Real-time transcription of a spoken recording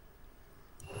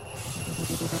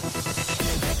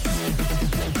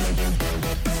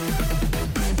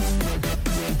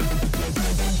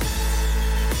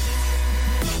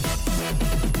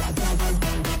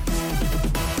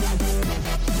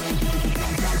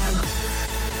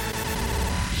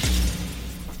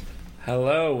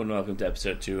Hello and welcome to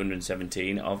episode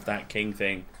 217 of That King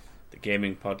Thing, the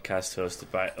gaming podcast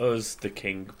hosted by us, the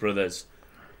King Brothers.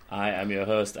 I am your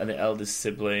host and the eldest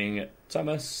sibling,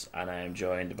 Thomas, and I am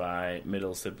joined by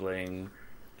middle sibling,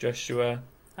 Joshua.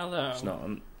 Hello.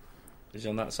 Is he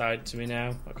on that side to me now?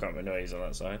 I can't remember he's on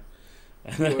that side.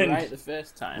 You were right the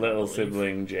first time. Little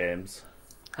sibling, James.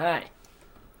 Hi.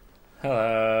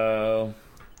 Hello.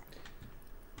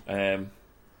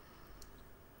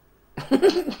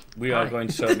 We are going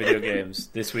to talk video games.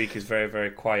 This week is very, very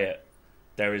quiet.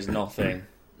 There is nothing.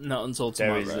 Not until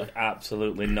tomorrow. There is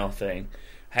absolutely nothing.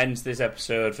 Hence, this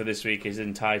episode for this week is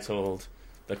entitled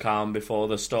The Calm Before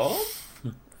the Storm.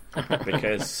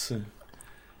 Because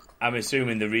I'm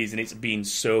assuming the reason it's been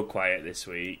so quiet this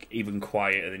week, even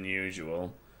quieter than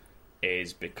usual,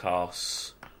 is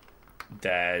because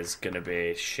there's going to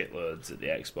be shitloads at the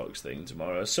Xbox thing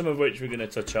tomorrow. Some of which we're going to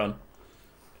touch on.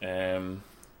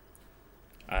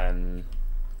 And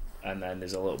then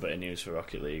there's a little bit of news for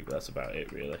Rocket League. That's about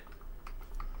it, really.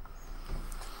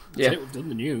 Yeah, we've done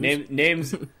the news.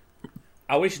 Names.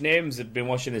 I wish Names had been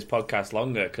watching this podcast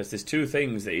longer, because there's two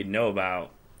things that he'd know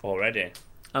about already.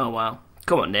 Oh wow!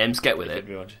 Come on, Names, get with it.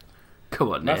 Come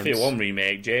on, Names. Mafia 1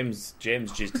 remake. James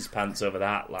jizzed his pants over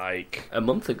that like a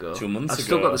month ago. 2 months ago. I've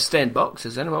still got the stained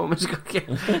boxes. Anyone want me to go get?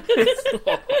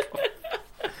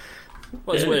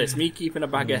 What's worse, me keeping a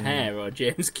bag of hair or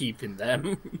James keeping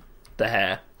them? The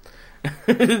hair.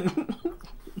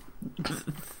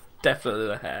 Definitely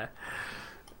the hair.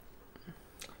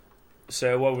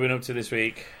 So what have we been up to this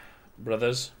week,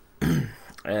 brothers?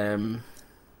 Joshua,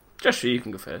 you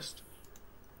can go first.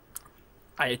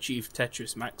 I achieved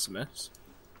Tetris Maximus.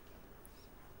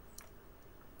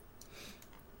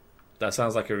 That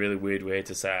sounds like a really weird way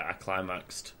to say I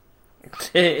climaxed.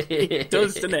 It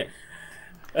does, doesn't it?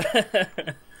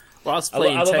 Whilst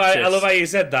playing Tetris. I love how you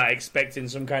said that, expecting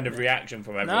some kind of reaction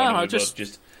from everyone. No, we both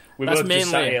just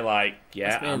sat here like,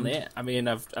 yeah. That's mainly it. I mean,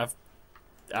 I've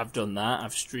done that.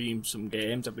 I've streamed some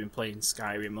games. I've been playing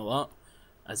Skyrim a lot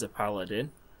as a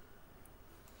paladin.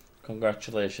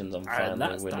 Congratulations on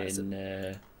finally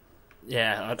winning.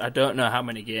 Yeah, I don't know how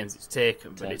many games it's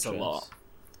taken, but it's a lot.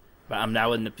 But I'm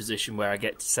now in the position where I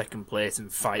get to second place and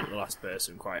fight the last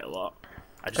person quite a lot.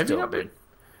 I just don't win.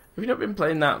 Have you not been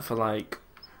playing that for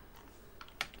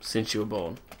since you were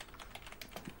born?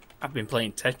 I've been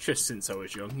playing Tetris since I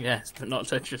was young, yes, but not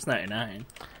Tetris 99.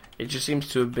 It just seems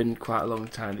to have been quite a long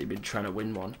time that you've been trying to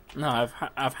win one. No,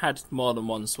 I've had more than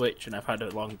one Switch, and I've had a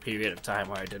long period of time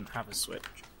where I didn't have a Switch.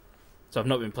 So I've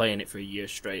not been playing it for a year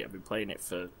straight. I've been playing it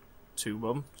for 2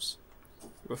 months,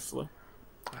 roughly.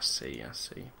 I see.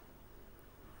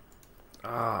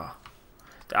 I'm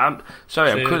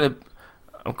sorry.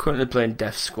 I'm currently playing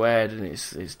Death Squared, and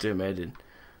it's doing amazing.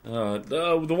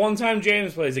 The one time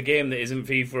James plays a game that isn't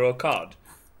FIFA or COD,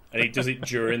 and he does it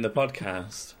during the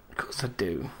podcast. Of course I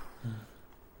do.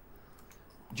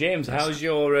 James, how's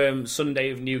your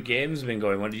Sunday of new games been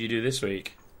going? What did you do this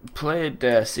week? Played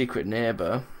Secret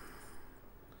Neighbour.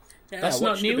 Yeah, That's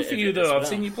not new for you, though. I've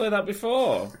seen you play that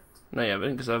before. No, you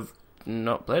haven't, because I've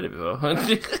not played it before.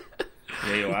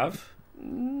 Yeah, you have.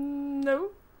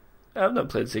 No, I've not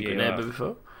played Secret Neighbour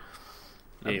before.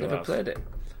 I've never played it.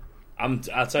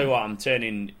 I'll tell you what, I'm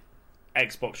turning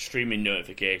Xbox streaming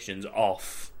notifications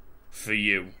off for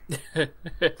you.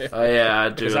 Oh yeah, I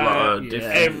do a lot of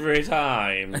different... Every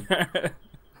time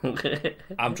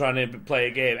I'm trying to play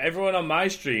a game, everyone on my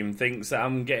stream thinks that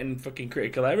I'm getting fucking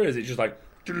critical errors. It's just like...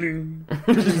 Annoyingly,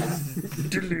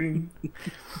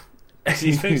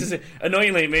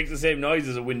 it makes the same noise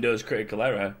as a Windows critical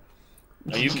error.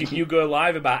 You go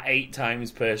live about 8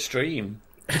 times per stream.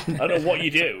 I don't know what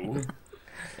you do.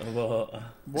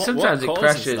 Sometimes it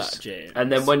crashes, that,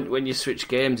 and then when you switch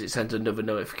games, it sends another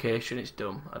notification. It's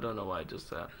dumb. I don't know why it does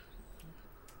that.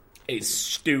 It's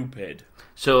stupid.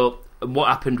 So what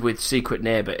happened with Secret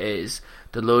Neighbour is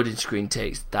the loading screen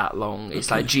takes that long.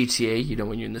 It's like GTA,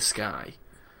 when you're in the sky.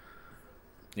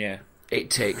 Yeah. It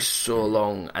takes so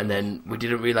long, and then we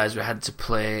didn't realise we had to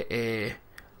play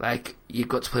you've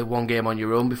got to play one game on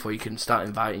your own before you can start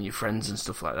inviting your friends and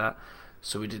stuff like that.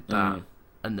 So we did that,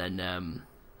 and then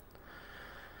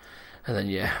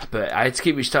yeah. But I had to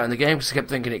keep restarting the game because I kept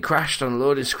thinking it crashed on the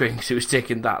loading screen because it was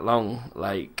taking that long.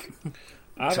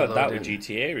 I've had that with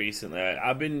GTA recently.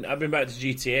 I've been back to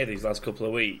GTA these last couple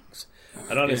of weeks,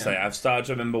 and honestly, I've started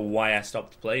to remember why I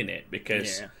stopped playing it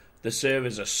because the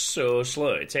servers are so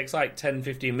slow. It takes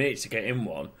 10-15 minutes to get in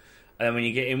one, and then when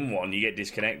you get in one, you get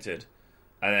disconnected,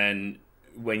 and then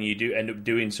when you do end up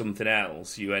doing something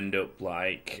else, you end up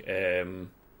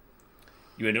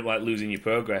losing your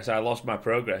progress. I lost my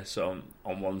progress on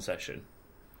one session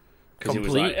because he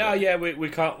was like, "Oh yeah, we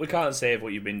can't save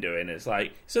what you've been doing." It's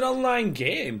like it's an online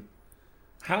game.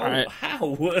 How?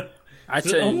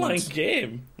 It's an online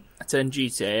game. I turned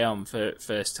GTA on for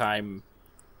first time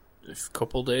a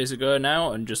couple days ago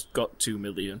now, and just got 2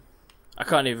 million. I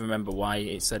can't even remember why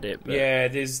it said it. But yeah,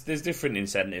 there's different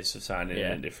incentives for signing in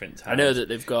at different times. I know that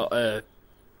they've got an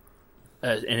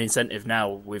incentive now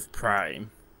with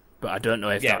Prime, but I don't know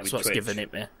if that's what's giving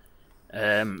it me.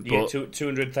 You get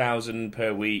 200,000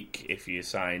 per week if you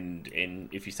sign in.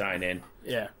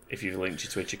 Yeah. If you've linked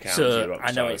your Twitch account. So to your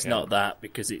I know it's account. not that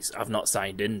because I've not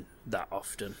signed in that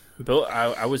often. But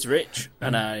I was rich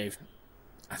and I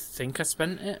think I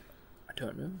spent it. I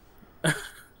don't know.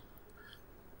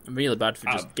 I'm really bad for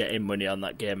just getting money on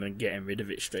that game and getting rid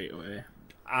of it straight away.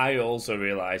 I also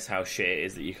realised how shit it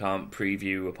is that you can't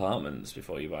preview apartments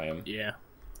before you buy them. Yeah.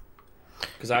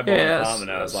 Because I bought an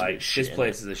apartment and I was like, this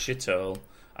place is a shithole,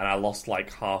 and I lost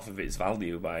like half of its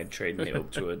value by trading it up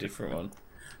to a different one.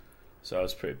 So I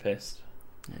was pretty pissed.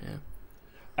 Yeah.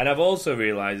 And I've also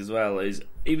realised as well is,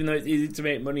 even though it's easy to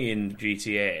make money in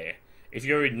GTA, if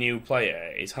you're a new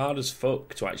player, it's hard as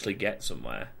fuck to actually get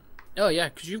somewhere. Oh yeah,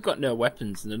 because you've got no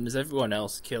weapons, and then there's everyone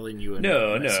else killing you. And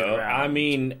No. around.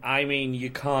 I mean, you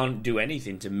can't do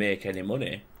anything to make any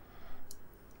money.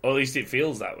 Or at least it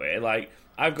feels that way. Like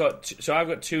I've got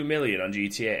 2 million on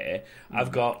GTA.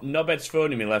 I've got knobheads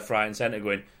phoning me left, right, and centre,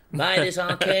 going, "Buy this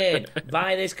arcade,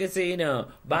 buy this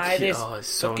casino, buy this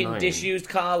fucking disused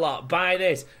car lot, buy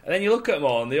this." And then you look at them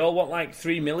all, and they all want like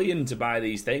 3 million to buy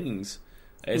these things.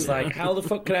 It's like, how the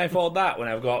fuck can I afford that when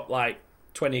I've got like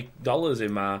 $20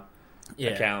 in my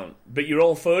account? But you're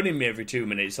all phoning me every 2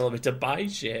 minutes telling me to buy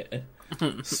shit.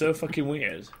 So fucking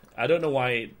weird. I don't know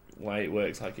why it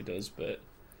works like it does, but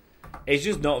it's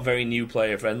just not very new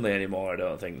player friendly anymore. I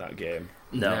don't think that game.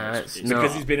 No, it's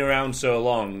because it's been around so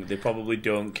long. They probably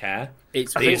don't care.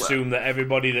 They assume that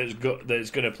everybody that's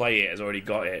going to play it has already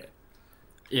got it.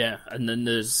 Yeah, and then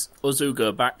there's us who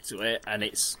go back to it, and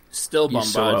it's still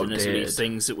bombarding us with these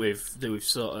things that we've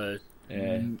sort of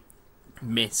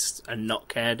missed and not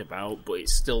cared about, but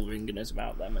it's still ringing us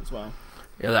about them as well.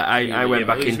 Yeah, I went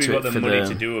back into it for the money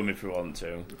to do them if we want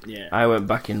to. Yeah, I went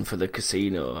back in for the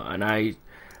casino, and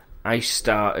I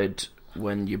started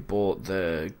when you bought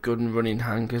the gun running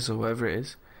hangers or whatever it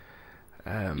is.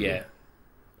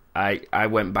 I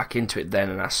went back into it then,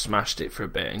 and I smashed it for a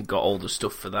bit and got all the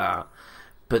stuff for that.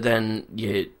 But then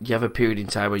you have a period in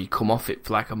time where you come off it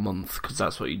for like a month, because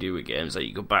that's what you do with games. Like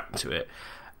you go back to it,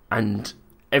 and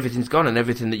everything's gone, and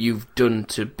everything that you've done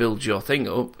to build your thing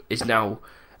up is now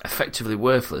effectively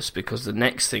worthless because the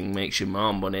next thing makes you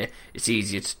more money. It's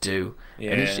easier to do,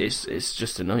 and it's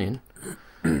just annoying.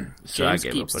 So James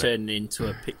keeps turning into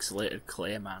a pixelated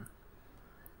Clayman.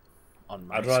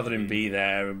 I'd rather him be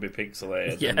there and be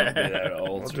pixelated than not be there at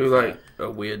all. I'll do like a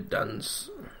weird dance.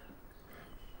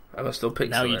 Am I still pixelated?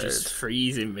 Now you're just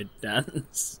freezing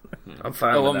mid-dance. I'm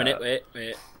fine with 1 that. minute,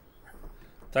 wait.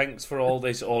 Thanks for all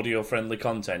this audio-friendly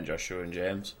content, Joshua and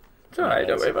James. It's alright,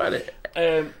 don't worry about it.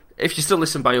 If you still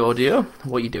listen by audio,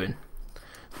 what are you doing?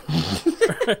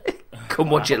 Come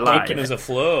watch it live. Keeping us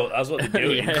afloat, that's what they're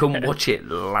doing. Come watch it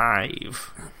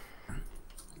live.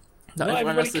 Not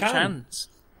everyone has the chance.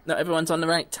 Not everyone's on the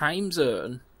right time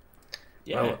zone.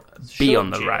 Yeah, well, be on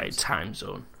the right time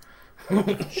zone.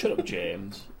 Shut up,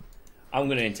 James. I'm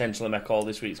going to intentionally make all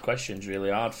this week's questions really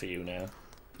hard for you now.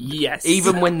 Yes.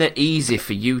 Even when they're easy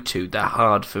for you two, they're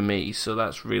hard for me, so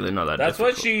that's really not that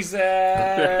difficult. That's what she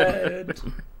said.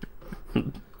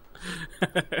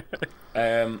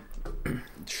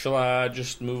 Shall I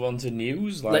just move on to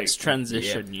news? Let's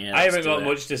transition, I haven't got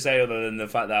much to say other than the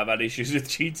fact that I've had issues with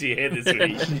GTA this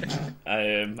week.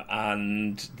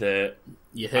 And that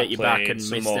you hurt your back and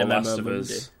missed MMO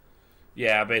Monday.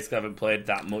 Yeah, I basically haven't played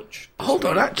that much. Hold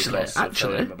on, actually,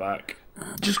 my back.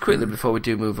 Just quickly before we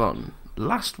do move on,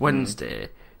 last Wednesday,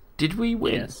 did we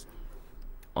win? Yes.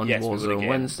 On Warzone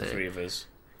Wednesday? 3 of us.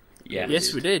 Yeah,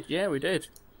 yes, we did. Yeah, we did.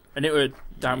 And it was a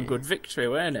damn good victory,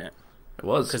 weren't it? It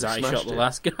was. Because I shot the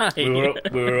last guy. We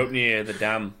were up near the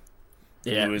dam.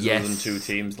 Yeah. There was more than 2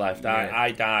 teams left. Yeah.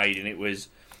 I died, and it was...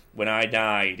 When I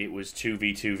died, it was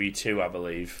 2v2v2, I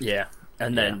believe. Yeah.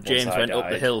 And then James went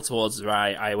up the hill towards the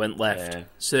right, I went left,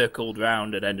 circled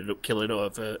round, and ended up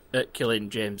killing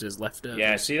James's left over.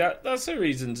 Yeah, see, that's a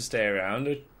reason to stay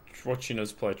around, watching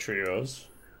us play trios.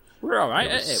 We're alright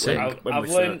at it.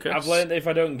 I've learned that if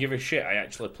I don't give a shit, I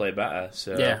actually play better,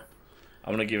 so I'm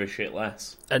going to give a shit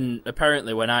less. And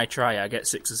apparently when I try, I get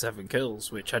 6 or 7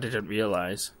 kills, which I didn't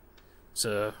realise.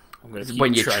 So I'm going to keep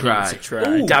When you trying try. to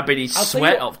Ooh. dabbing his I'll tell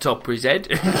sweat you- up top of his head.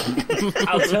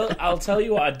 I'll tell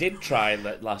you what I did try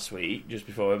last week, just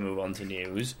before we move on to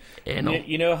news. Anal.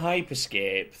 You know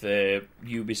Hyperscape, the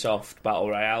Ubisoft Battle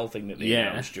Royale thing that they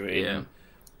Yeah. announced during Yeah.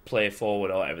 Play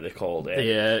Forward or whatever they called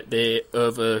it. the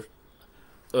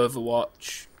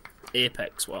Overwatch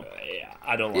Apex one, Yeah,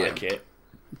 I don't like it.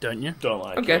 don't you? Don't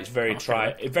like Okay. it. It's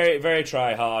very very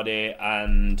try hardy,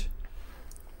 and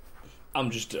I'm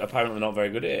just apparently not very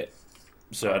good at it,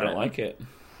 so I don't like it.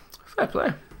 Fair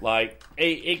play. Like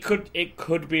it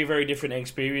could be a very different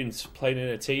experience playing in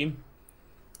a team,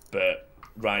 but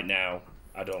right now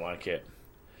I don't like it.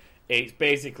 It's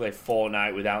basically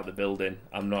Fortnite without the building.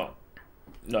 I'm not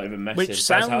even messing. Which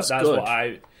sounds that's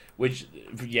good.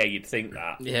 Yeah, you'd think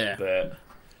that. Yeah. But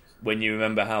when you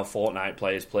remember how Fortnite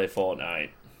players play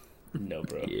Fortnite, no,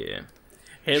 bro. Yeah.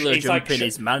 Halo It's like jumping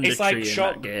is mandatory in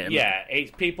that game. Yeah,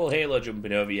 it's people Halo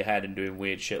jumping over your head and doing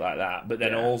weird shit like that. But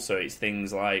then Yeah. also it's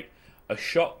things like a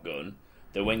shotgun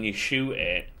that when you shoot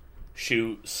it,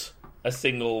 shoots a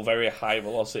single very high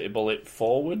velocity bullet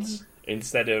forwards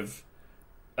instead of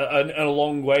a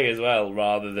long way as well,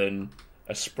 rather than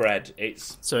a spread.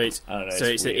 So it's I don't know, so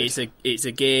it's it's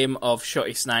a game of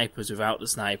shotty snipers without the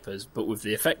snipers, but with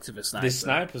the effect of a sniper. There's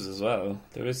snipers as well.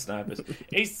 There is snipers.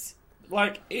 It's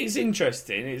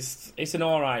interesting. It's an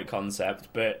alright concept,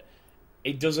 but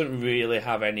it doesn't really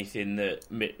have anything that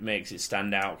makes it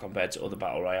stand out compared to other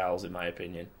battle royales, in my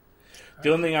opinion.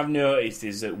 The only thing I've noticed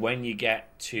is that when you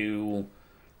get to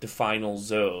the final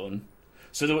zone,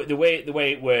 so the way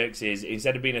it works is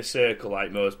instead of being a circle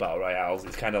like most battle royales,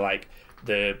 it's kind of like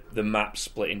the map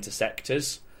split into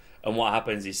sectors, and what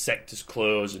happens is sectors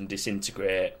close and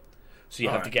disintegrate. So you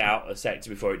have to get out of the sector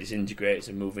before it disintegrates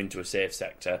and move into a safe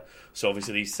sector. So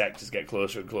obviously these sectors get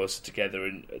closer and closer together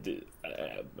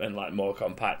and like more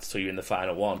compact till you're in the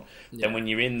final one. Yeah. Then when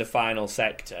you're in the final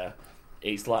sector,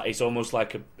 it's almost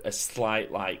like a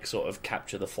slight like sort of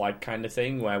capture the flag kind of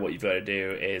thing, where what you've got to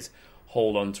do is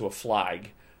hold on to a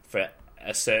flag for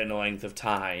a certain length of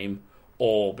time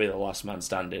or be the last man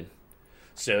standing.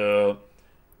 So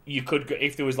you could,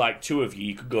 if there was like two of you,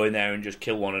 you could go in there and just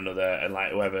kill one another, and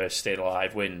like whoever stayed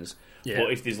alive wins. Yeah.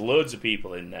 But if there's loads of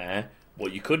people in there,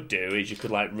 what you could do is you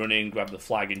could like run in, grab the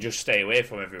flag, and just stay away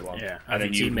from everyone. Yeah, and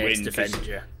then you'd teammates win. defend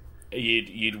you.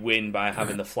 You'd win by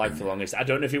having the flag for the longest. I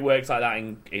don't know if it works like that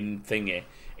in Thingy.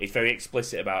 It's very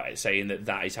explicit about it, saying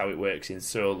that is how it works in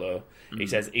solo. It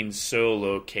says in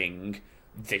Solo King,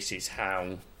 this is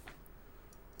how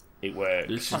it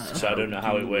works. So I don't know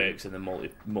how it works in the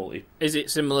multi. Is it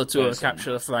similar to a person.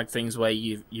 capture the flag things where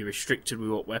you're restricted with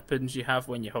what weapons you have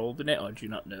when you're holding it, or do you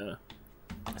not know?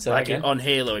 So Like again, on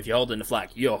Halo, if you're holding the flag,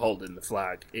 you're holding the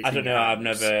flag. It's I in don't know. your I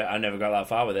hands. never got that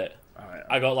far with it. Alright.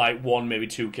 I got like 1, maybe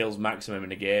 2 kills maximum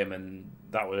in a game, and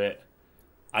that was it.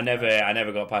 I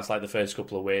never got past like the first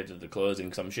couple of waves of the closing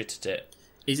because I'm shit at it.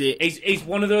 Is it? It's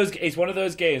one of those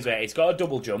games where it's got a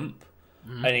double jump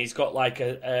and it's got like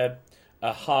a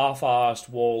half-arsed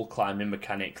wall climbing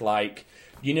mechanic. Like,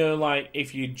 you know, like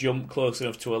if you jump close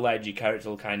enough to a ledge, your character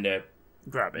will kind of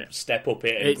Grab it. step up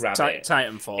it and It's grab it.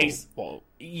 Titanfall. It's- Well,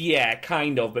 Yeah,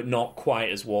 kind of, but not quite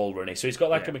as wall runny. So it's got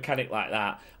like a mechanic like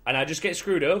that. And I just get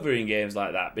screwed over in games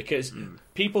like that because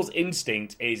people's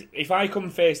instinct is, if I come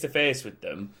face to face with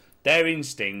them, their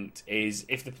instinct is,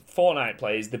 if the Fortnite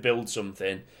plays, they build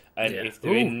something. And Yeah. if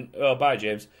they're in... Oh, bye,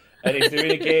 James. And if they're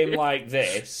in a game like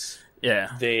this,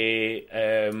 yeah. they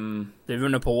They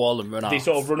run up a wall and run off. they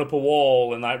sort of run up a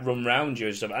wall and like run round you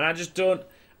and stuff. And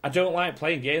I don't like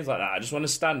playing games like that. I just want to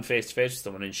stand face to face with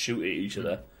someone and shoot at each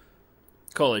other.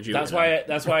 Call of Duty. That's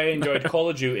why I enjoyed Call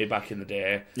of Duty back in the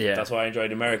day. Yeah. That's why I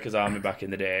enjoyed America's Army back in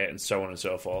the day, and so on and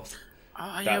so forth.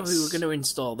 Oh, yeah, That's- we were going to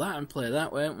install that and play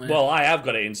that, weren't we? Well, I have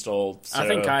got it installed. So I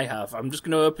think I have. I'm just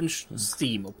going to open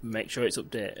Steam up and make sure it's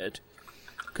updated.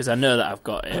 Because I know that I've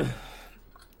got it.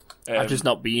 I've just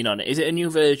not been on it. Is it a new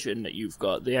version that you've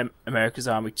got, the America's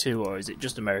Army 2, or is it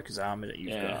just America's Army that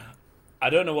you've Yeah. got? I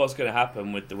don't know what's going to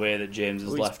happen with the way that James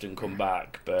has he's- left and come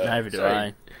back, but Neither do Sorry.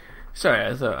 I. Sorry,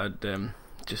 I thought I'd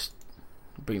just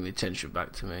bring the attention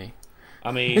back to me.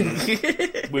 I mean,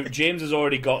 James has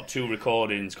already got 2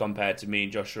 recordings compared to me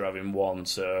and Joshua having 1,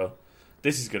 so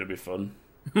this is going to be fun.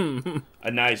 And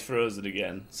now he's frozen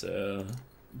again, so...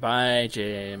 Bye,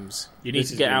 James. You need This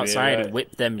to is get gonna be outside alright. and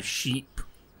whip them sheep.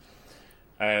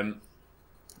 Yeah.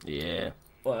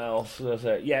 Well,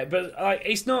 yeah, but like,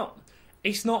 it's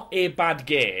not a bad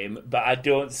game, but I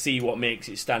don't see what makes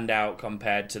it stand out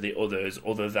compared to the others,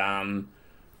 other than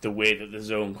the way that the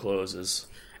zone closes.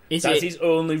 Is That's it? his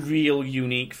only real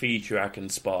unique feature I can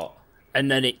spot. And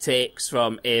then it takes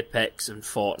from Apex and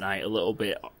Fortnite a little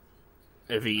bit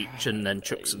of each and then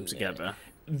chucks them together.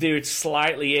 They're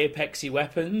slightly Apexy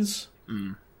weapons.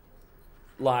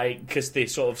 Like, because they're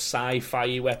sort of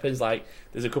sci-fi weapons. Like,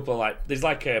 there's a couple of, like... There's,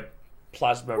 like, a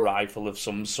plasma rifle of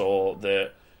some sort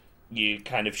that you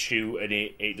kind of shoot and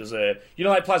it does a... You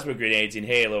know, like plasma grenades in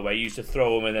Halo where you used to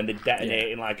throw them and then they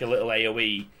detonate in, like, a little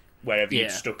AoE wherever you'd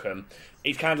stuck them.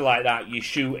 It's kind of like that. You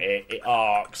shoot it, it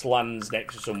arcs, lands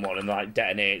next to someone and, like,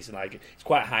 detonates. And, like, it's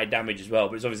quite high damage as well,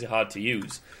 but it's obviously hard to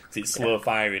use because it's slow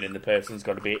firing and the person's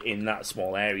got to be in that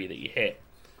small area that you hit.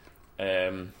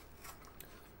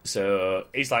 So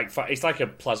it's like a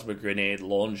plasma grenade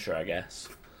launcher, I guess.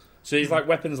 So it's like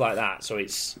weapons like that. So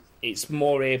it's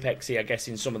more Apexy, I guess,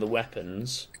 in some of the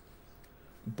weapons,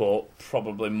 but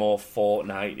probably more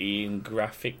Fortnite-y in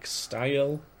graphics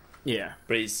style. Yeah,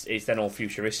 but it's then all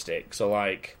futuristic. So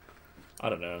like, I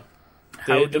don't know.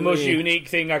 The most unique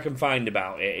thing I can find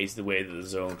about it is the way that the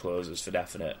zone closes for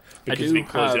definite, because we're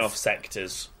closing off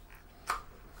sectors.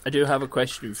 I do have a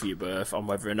question for you both on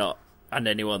whether or not, and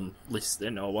anyone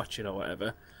listening or watching or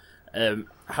whatever,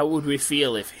 how would we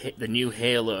feel if the new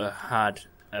Halo had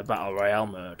a Battle Royale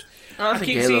mode? I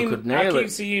think Halo could nail it. I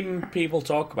keep seeing people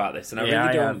talk about this, and I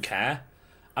really don't care.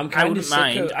 I'm kind of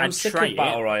sick of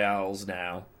Battle Royales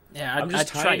now. Yeah, I'm just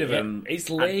tired of them. It's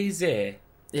lazy.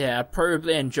 I'd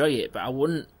probably enjoy it, but I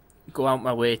wouldn't go out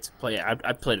my way to play it.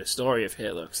 I'd play the story of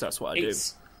Halo, because that's what I do.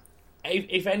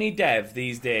 If any dev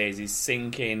these days is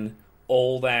sinking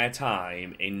all their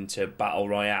time into Battle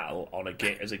Royale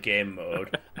as a game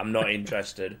mode, I'm not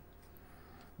interested.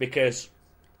 Because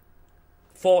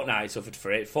Fortnite suffered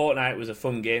for it. Fortnite was a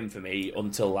fun game for me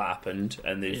until that happened,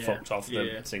 and they fucked off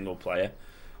the single player.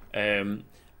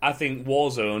 I think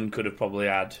Warzone could have probably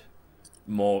had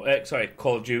more...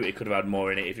 Call of Duty could have had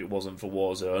more in it if it wasn't for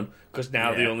Warzone, because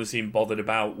now they only seem bothered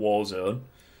about Warzone.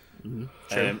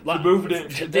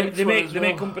 They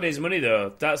make companies money,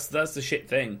 though. That's the shit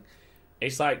thing.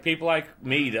 It's like people like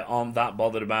me that aren't that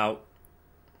bothered about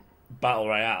Battle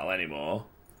Royale anymore.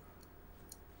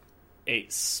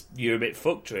 You're a bit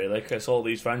fucked, really, because all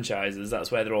these franchises,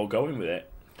 that's where they're all going with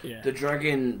it. Yeah. They're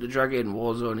dragging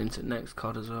Warzone into next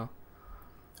COD as well.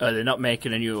 Oh, they're not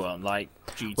making a new one like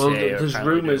GTA. Well, there's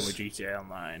rumours with GTA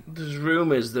Online. There's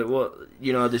rumours that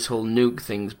this whole nuke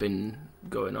thing's been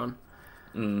going on.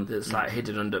 That's like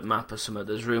hidden under map or something.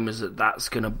 There's rumours that that's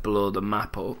going to blow the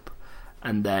map up,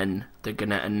 and then they're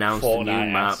going to announce the new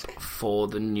map for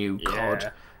the new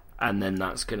COD, and then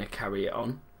that's going to carry it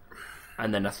on.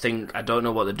 And then I don't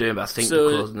know what they're doing, but I think they're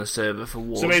closing the server for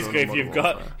Warzone. So basically,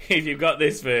 if you've got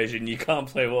this version, you can't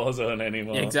play Warzone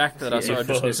anymore. Yeah, exactly, that's what I was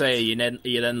just going to say.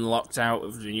 You're then locked out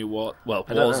of the new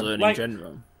Warzone in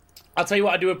general. I'll tell you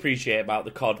what I do appreciate about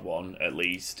the COD one, at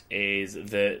least, is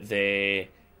that they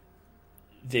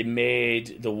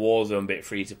made the Warzone bit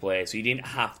free to play, so you didn't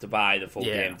have to buy the full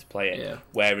game to play it. Yeah.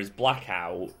 Whereas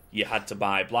Blackout, you had to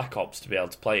buy Black Ops to be able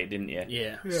to play it, didn't you?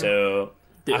 Yeah. So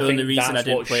the only reason I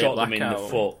didn't play Blackout, them in the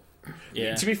foot.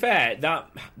 Yeah. To be fair,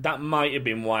 that might have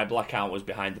been why Blackout was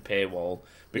behind the paywall,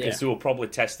 because they were probably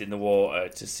testing the water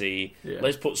to see,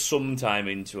 let's put some time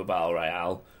into a Battle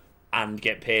Royale and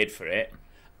get paid for it,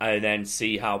 and then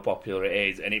see how popular it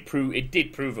is. And it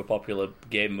did prove a popular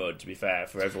game mode, to be fair,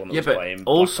 for everyone that was playing.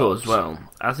 Also, as well,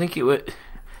 I think it was...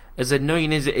 As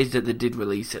annoying as it is that they did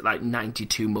release it like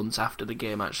 92 months after the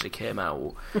game actually came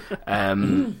out.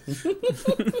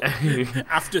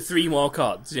 After 3 more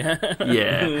CODs,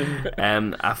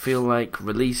 I feel like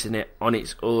releasing it on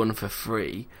its own for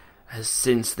free has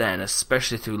since then,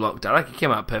 especially through lockdown, like it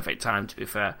came out at perfect time, to be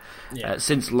fair.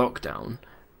 Since lockdown,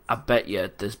 I bet you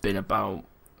there's been about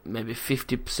maybe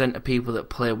 50% of people that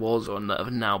play Warzone that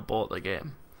have now bought the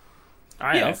game.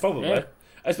 Probably. Yeah.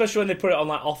 Especially when they put it on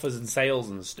like offers and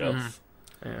sales and stuff.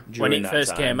 When it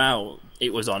first came out,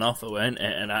 it was on offer, weren't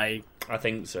it? And I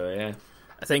think so, yeah.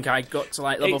 I think I got to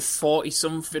like level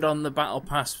 40-something on the Battle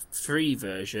Pass free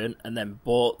version, and then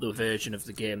bought the version of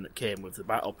the game that came with the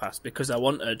Battle Pass, because I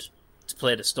wanted to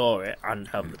play the story and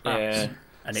have the maps. Yeah.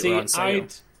 And it was on sale.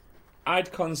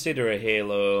 I'd consider a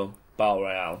Halo Battle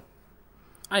Royale.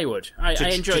 I would. I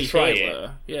enjoy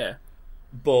Halo. Yeah.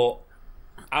 But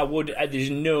I would. There's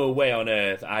no way on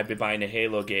earth I'd be buying a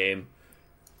Halo game.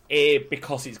 A,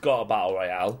 because it's got a battle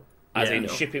royale,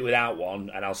 ship it without one,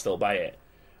 and I'll still buy it.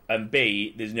 And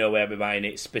B, there's no way I'd be buying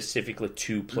it specifically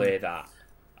to play that.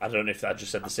 I don't know if I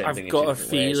just said the same thing. I've got a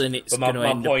feeling it's going to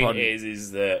end up on... My point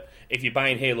is that if you're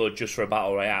buying Halo just for a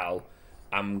battle royale,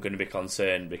 I'm going to be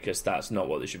concerned, because that's not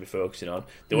what they should be focusing on.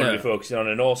 They want to be focusing on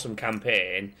an awesome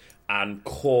campaign and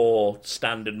core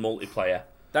standard multiplayer.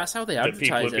 That's how they advertise that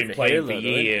people have been playing Halo, for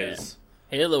years.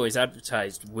 Halo is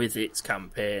advertised with its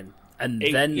campaign, and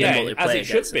then the as multiplayer it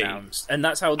should gets be. announced, and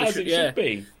that's how they As should. it should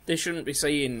be. They shouldn't be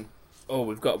saying, "Oh,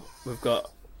 we've got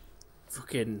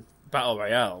fucking Battle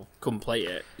Royale. Come play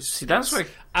it." See, that's where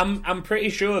I'm pretty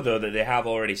sure though that they have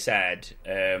already said,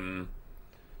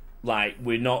 like,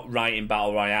 we're not writing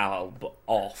Battle Royale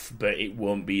off, but it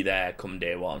won't be there come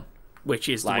day one. Which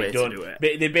is the Like, way to do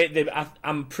it.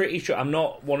 I'm pretty sure. I'm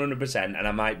not 100%, and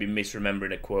I might be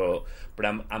misremembering a quote, but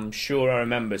I'm sure I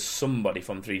remember somebody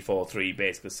from 343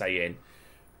 basically saying,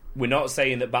 "We're not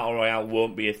saying that Battle Royale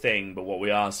won't be a thing, but what we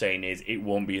are saying is it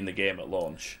won't be in the game at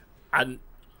launch." And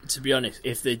to be honest,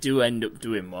 if they do end up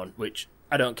doing one, which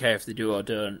I don't care if they do or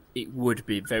don't, it would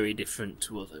be very different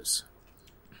to others.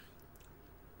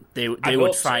 They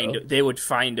would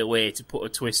find a way to put a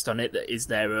twist on it that is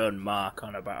their own mark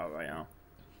on a Battle Royale.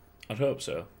 I'd hope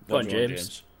so. Go on, What do you want,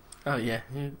 James. Oh yeah,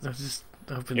 I was just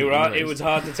hoping It was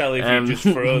hard to tell if you just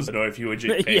frozen or if you were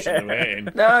just patiently waiting.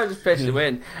 No, I was just patiently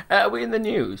waiting. Are we in the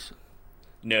news?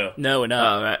 No. No, we're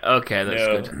not. Oh right, okay, that's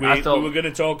No, good. we were going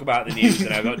to talk about the news,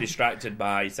 and I got distracted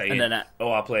by saying, And then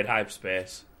I played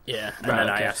Hyperspace. Yeah, and Right, then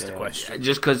I okay, asked a question.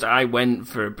 Just because I went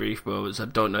for a brief moment, so I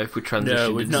don't know if we transitioned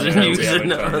No, we've into not the No, news we or haven't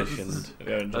not. transitioned.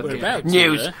 We haven't We're Okay. about to,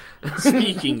 News. though.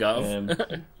 Speaking of,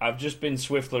 I've just been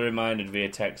swiftly reminded via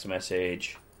text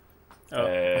message.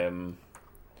 Oh.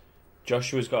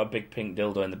 Joshua's got a big pink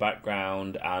dildo in the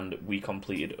background, and we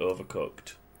completed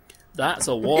Overcooked. that's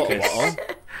a water bottle.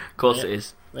 Of course it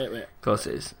is. Wait. Of course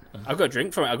it is. I've got a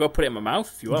drink from it. I've got to put it in my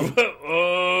mouth if you want.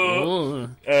 Oh,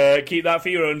 keep that for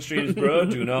your own streams, bro.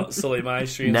 Do not sully my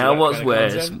streams. Now with that what's kind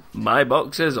of worse, content. my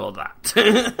boxers or that?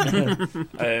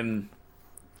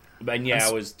 And yeah,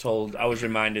 I was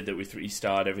reminded that we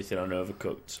 3-starred everything on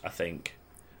Overcooked, I think.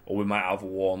 Or we might have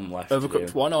one left. Overcooked to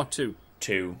do. 1 or 2?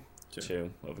 Two.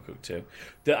 Overcooked 2.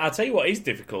 I'll tell you what is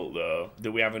difficult, though,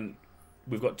 that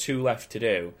we've got 2 left to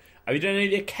do. Have you done any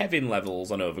of the Kevin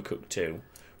levels on Overcooked 2?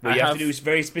 Where you have to do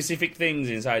very specific things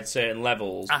inside certain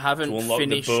levels I haven't to unlock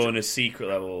finished- the bonus secret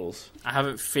levels. I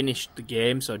haven't finished the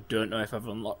game, so I don't know if I've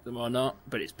unlocked them or not,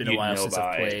 but it's been a You'd while know since I've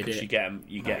about played because it.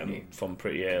 you get them from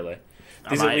pretty early.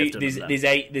 I might have done them then.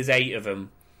 There's 8 of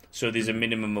them, so there's a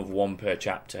minimum of 1 per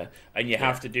chapter, and you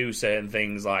have to do certain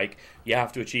things like you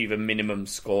have to achieve a minimum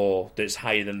score that's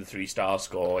higher than the 3-star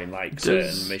score in like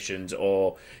certain missions,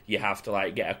 or you have to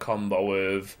like get a combo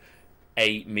of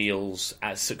 8 meals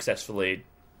as successfully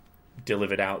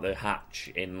delivered out the hatch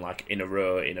in a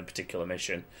row in a particular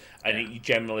mission, and it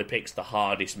generally picks the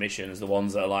hardest missions, the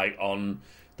ones that are like on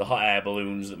the hot air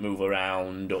balloons that move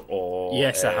around, or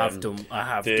Yes, I have done. I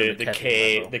have done the Kevin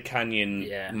cave, level. the canyon,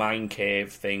 mine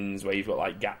cave things where you've got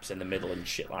like gaps in the middle and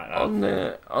shit like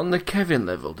that. On the Kevin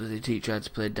level, does he teach you how to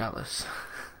play Dallas?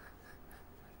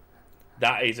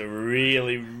 That is a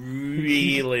really,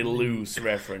 really loose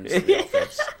reference to The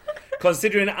Office.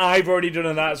 Considering I've already done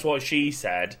and that's what she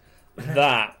said,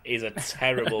 that is a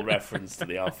terrible reference to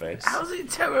The Office. How's it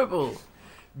terrible?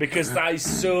 Because that is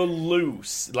so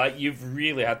loose. Like, you've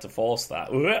really had to force that.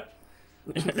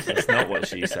 That's not what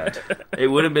she said. It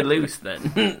would have been loose then.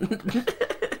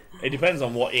 It depends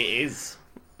on what it is.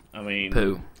 I mean...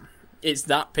 Poo. It's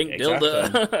that pink Exactly.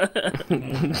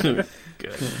 dildo.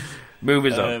 Good. Move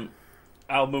us on.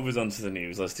 I'll move us on to the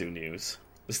news. Let's do news.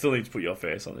 I still need to put your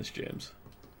face on this, James.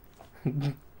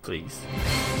 Please.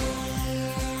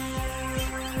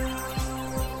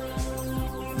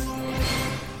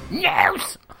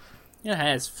 News! Your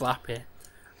hair's flappy.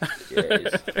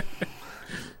 Yes.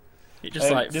 It just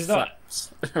there's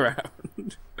flaps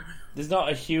around. There's not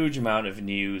a huge amount of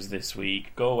news this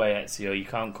week. Go away, Ezio. You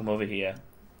can't come over here.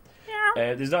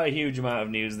 There's not a huge amount of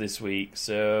news this week,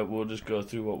 so we'll just go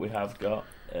through what we have got.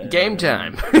 Game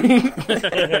time.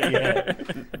 Yeah.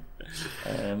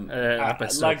 Like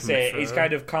I say, it's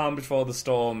kind of calm before the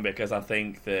storm because I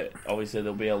think that obviously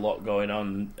there'll be a lot going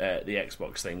on at the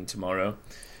Xbox thing tomorrow.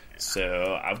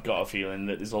 So I've got a feeling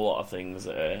that there's a lot of things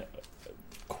that are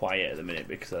quiet at the minute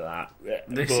because of that.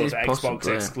 This Both is Xbox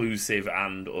possibly exclusive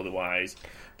and otherwise.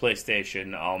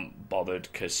 PlayStation aren't bothered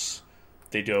because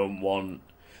they don't want...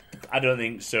 I don't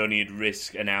think Sony would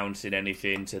risk announcing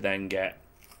anything to then get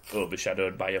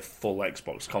overshadowed by a full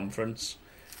Xbox conference.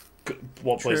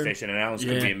 What True. PlayStation announced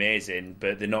could be amazing,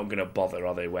 but they're not going to bother,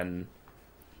 are they, when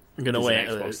I'm gonna there's wait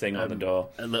an Xbox thing on the door?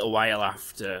 a little while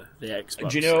after the Xbox.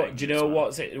 Do you thing know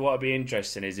as well. what'd be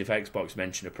interesting is if Xbox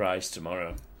mentioned a price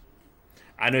tomorrow.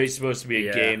 I know it's supposed to be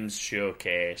a games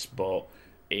showcase, but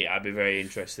I'd be very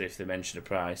interested if they mentioned a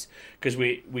price. Because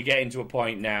we get into a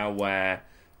point now where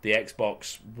the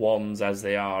Xbox Ones, as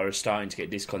they are starting to get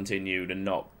discontinued and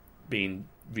not being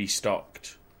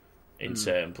restocked in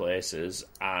certain places,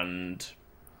 and,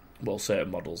 well, certain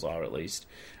models are at least.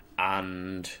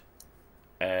 And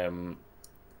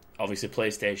obviously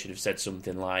PlayStation have said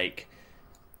something like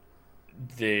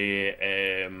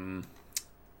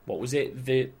what was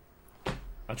it?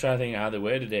 I'm trying to think how they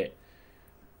worded it.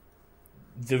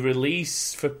 The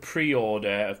release for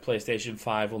pre-order of PlayStation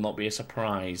 5 will not be a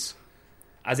surprise.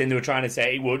 As in, they were trying to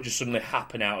say it won't just suddenly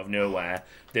happen out of nowhere.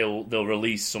 They'll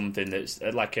release something that's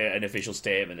like an official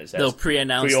statement that says they'll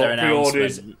pre-announce their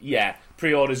announcement. Yeah,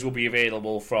 pre-orders will be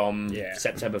available from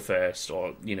September 1st,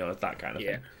 or that kind of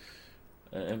thing.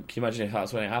 Can you imagine if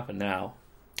that's when it happened now?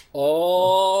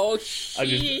 Oh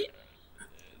shit!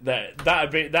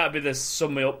 That'd be the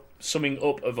summing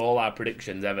up of all our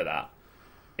predictions ever. That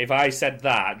if I said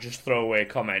that, just throwaway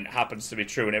comment happens to be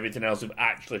true, and everything else we've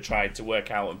actually tried to work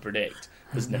out and predict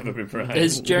has never been right.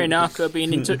 Has Jerry Narco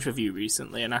been in touch with you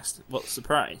recently and asked what's the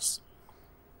price?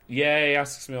 Yeah, he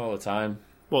asks me all the time.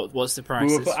 What's the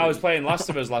price? I was playing Last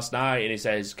of Us last night, and he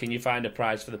says, "Can you find a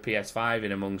price for the PS5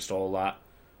 in amongst all that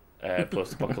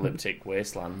post-apocalyptic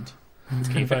wasteland?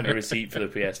 Can you find a receipt for the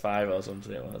PS5 or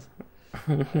something?" It was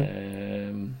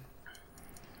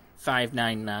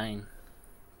 $599.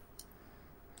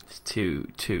 It's too.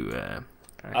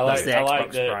 That's the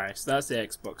Xbox price. That's the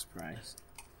Xbox price.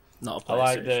 Not a PlayStation. I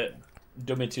like the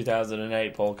dummy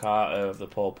 2008 Paul Carter of the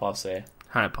Paul Posse.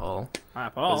 Hi, Paul. Hi,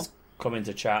 Paul. Has come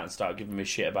into chat and start giving me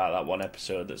shit about that one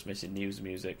episode that's missing news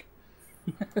music.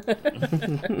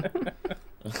 Because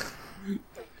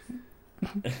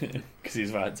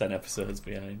he's about 10 episodes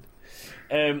behind.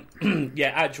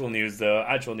 Actual news though.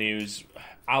 Actual news.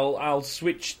 I'll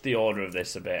switch the order of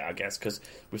this a bit, I guess, because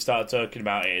we've started talking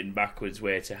about it in backwards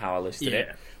way to how I listed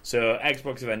it. So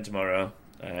Xbox event tomorrow.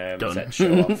 Set to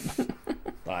show off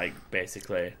like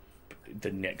basically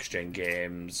the next gen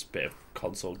games, bit of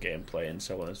console gameplay, and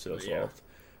so on and so forth.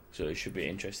 So it should be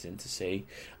interesting to see.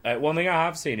 One thing I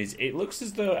have seen is it looks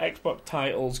as though Xbox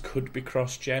titles could be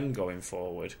cross-gen going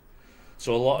forward.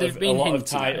 So a lot of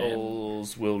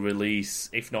titles will release,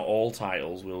 if not all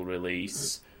titles will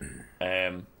release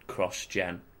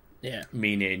cross-gen. Yeah.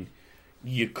 Meaning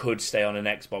you could stay on an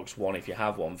Xbox One if you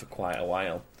have one for quite a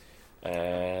while.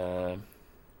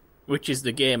 Which is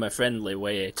the gamer-friendly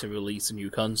way to release a new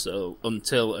console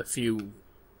until a few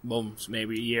months,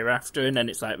 maybe a year after, and then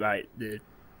it's like, right, the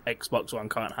Xbox One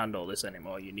can't handle this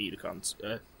anymore. You need a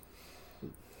console.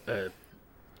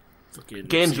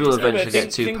 Games will eventually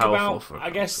get too powerful for a I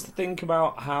guess think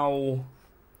about how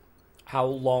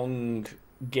long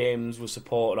games were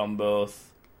supported on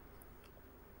both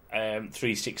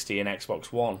 360 and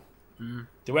Xbox One.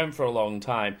 They went for a long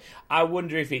time. I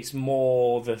wonder if it's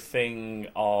more the thing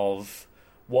of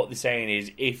what they're saying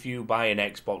is if you buy an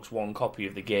Xbox One copy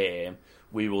of the game,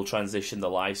 we will transition the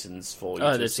license for you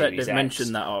to Series X. They've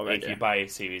mentioned that already. If you buy a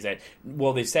Series X.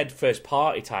 Well, they said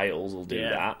first-party titles will do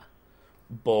that,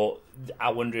 but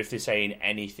I wonder if they're saying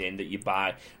anything that you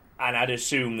buy, and I'd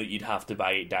assume that you'd have to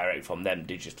buy it direct from them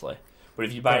digitally. But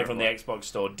if you buy it from the Xbox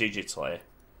store digitally,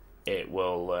 it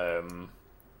will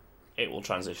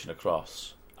transition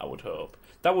across, I would hope.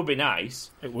 That would be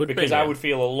nice. It would because I would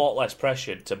feel a lot less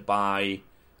pressured to buy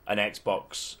an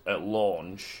Xbox at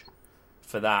launch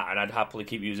for that, and I'd happily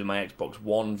keep using my Xbox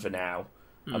One for now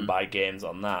and buy games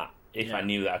on that if I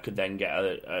knew that I could then get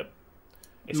a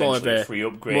free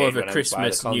upgrade. More of a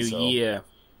Christmas, New Year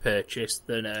purchase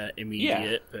than an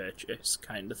immediate purchase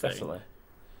kind of thing. Definitely.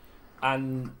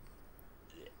 And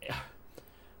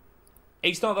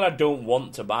it's not that I don't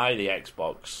want to buy the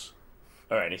Xbox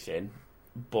or anything,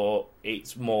 but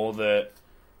it's more that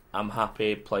I'm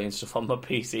happy playing stuff on my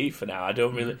PC for now.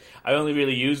 I only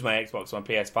really use my Xbox on my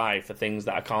PS5 for things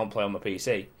that I can't play on my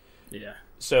PC. Yeah.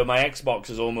 So my Xbox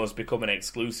has almost become an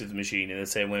exclusive machine in the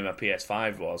same way my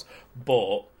PS5 was,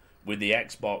 but with the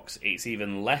Xbox it's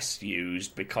even less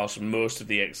used because most of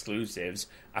the exclusives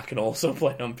I can also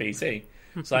play on PC.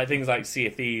 So like things like Sea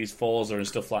of Thieves, Forza and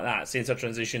stuff like that, since I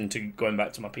transitioned to going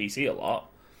back to my PC a lot,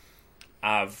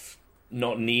 I've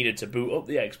not needed to boot up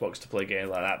the Xbox to play games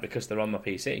like that because they're on my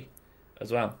PC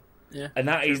as well. Yeah. And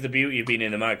that is the beauty of being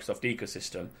in the Microsoft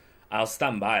ecosystem. I'll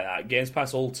stand by that. Games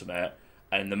Pass Ultimate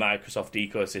and the Microsoft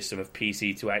ecosystem of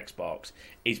PC to Xbox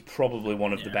is probably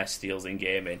one of the best deals in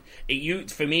gaming.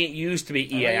 For me, it used to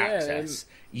be EA Access.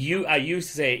 I used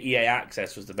to say EA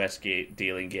Access was the best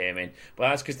deal in gaming, but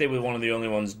that's because they were one of the only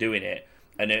ones doing it.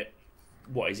 And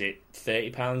what is it,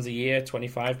 £30 a year,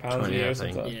 £25 a year or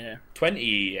something? Yeah. 20 a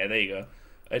year, there you go.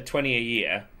 At 20 a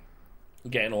year,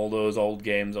 getting all those old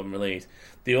games on release.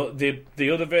 The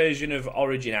other version of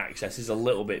Origin Access is a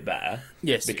little bit better.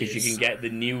 Yes, because you can get the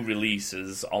new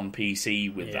releases on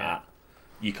PC with that.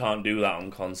 You can't do that on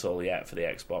console yet for the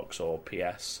Xbox or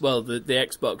PS. Well, the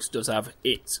Xbox does have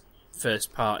its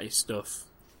first-party stuff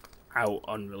out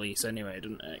on release anyway,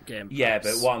 doesn't it? Game Pass. Yeah,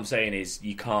 but what I'm saying is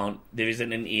you can't. There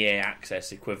isn't an EA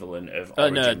Access equivalent of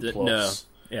Origin Plus.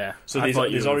 No. Yeah. So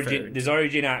there's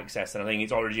Origin Access, and I think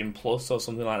it's Origin Plus or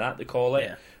something like that they call it.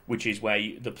 Yeah. Which is where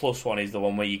the Plus one is the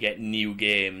one where you get new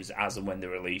games as and when they're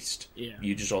released. Yeah.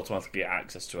 You just automatically get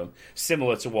access to them,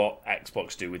 similar to what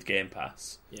Xbox do with Game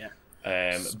Pass. Yeah.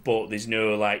 But there's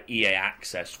no like EA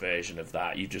Access version of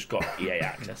that. You've just got EA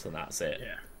Access, and that's it.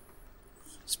 Yeah.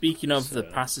 Speaking of the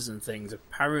passes and things,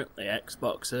 apparently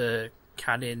Xbox are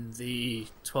canning the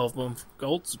 12-month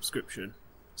gold subscription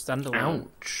standalone.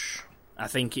 Ouch. I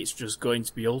think it's just going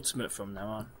to be Ultimate from now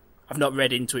on. I've not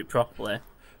read into it properly,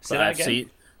 Say but that I've again? seen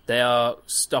they are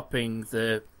stopping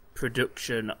the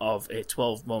production of a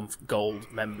 12-month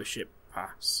gold membership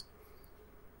pass.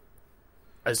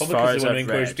 As Probably far because as they want to I've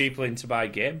encourage read, people in to buy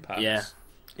Game Pass. yeah,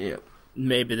 Yep.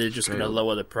 maybe they're just going to True.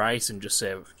 lower the price and just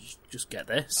say, just get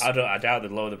this. I doubt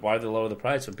they'd why they lower the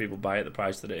price when people buy it at the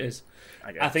price that it is.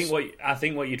 I guess. I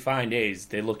think what you'd find is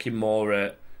they're looking more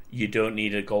at you don't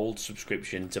need a gold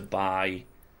subscription to play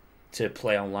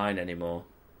online anymore.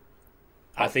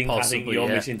 I think Possibly, you're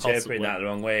yeah, misinterpreting possibly. that the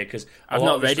wrong way because I've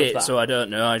not read it, so I don't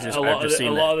know. I've just a lot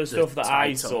seen of the stuff that I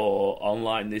title. saw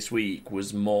online this week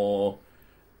was more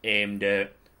aimed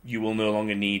at you will no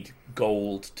longer need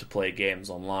gold to play games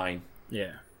online.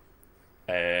 Yeah,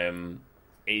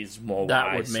 Is more that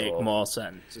what would I make saw. more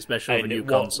sense, especially with a new And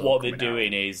console. what they're coming out.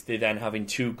 doing is they're then having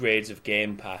two grades of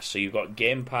Game Pass. So you've got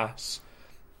Game Pass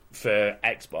for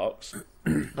Xbox,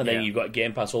 and then Yeah. you've got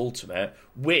Game Pass Ultimate,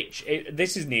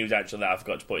 this is news actually that I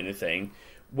forgot to put in the thing.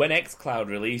 When xCloud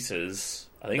releases,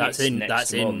 I think That's it's in- next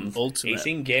that's in month, Ultimate. it's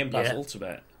in Game Pass Yeah.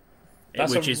 Ultimate.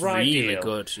 That's which a is right really deal.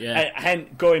 good. Yeah,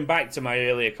 And going back to my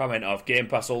earlier comment of Game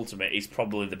Pass Ultimate is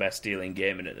probably the best deal in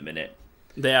gaming at the minute.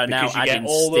 they are now because you get adding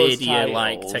all those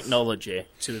Stadia-like titles. technology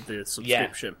to the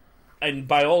subscription. And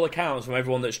by all accounts, from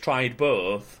everyone that's tried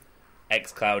both,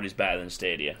 xCloud is better than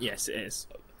Stadia. Yes, it is.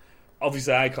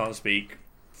 Obviously, I can't speak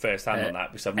firsthand on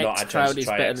that because I've not had a chance xCloud to is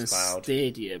try better than xCloud.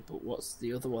 Stadia, but what's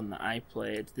the other one that I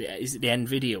played? Is it the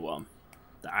Nvidia one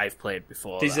that I've played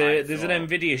before? There's that I an thought-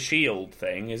 Nvidia Shield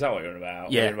thing. Is that what you're on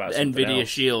about? Yeah, Or about the something Nvidia else?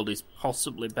 Shield is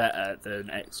possibly better than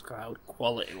xCloud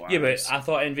quality-wise. Yeah, but I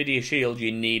thought Nvidia Shield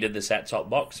you needed the set-top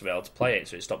box to be able to play it,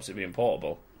 so it stops it being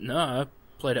portable. No, I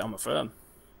played it on my phone.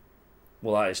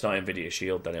 Well, it's not Nvidia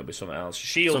Shield, then it'll be something else.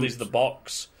 Shield is the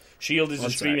box. Shield is One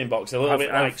the streaming sec. box. A little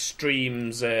bit I've- like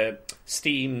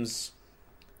Steam's,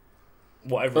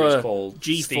 whatever it's called.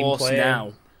 Steam GeForce Player.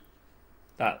 Now.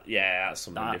 That's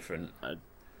something That- different.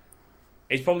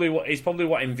 It's probably what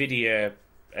Nvidia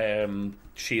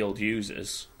Shield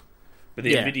uses. But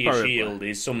the Yeah, Nvidia probably. Shield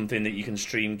is something that you can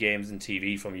stream games and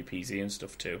TV from your PC and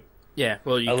stuff too. Yeah,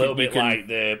 well, you A can, little you bit can,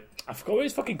 like I forgot what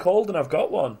it's fucking called, and I've got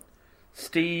one.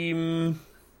 Steambox.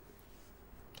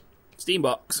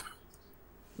 Steambox.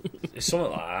 It's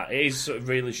something like that. It is a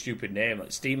really stupid name,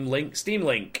 like Steam Link. Steam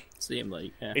Link. Steam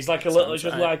Link. Yeah. It's like a little. It's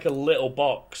Sounds just right. like a little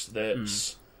box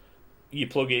that's you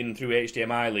plug in through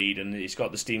HDMI lead, and it's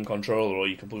got the Steam controller, or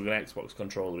you can plug an Xbox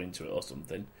controller into it or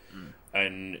something,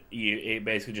 and it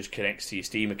basically just connects to your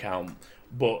Steam account.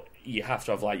 But you have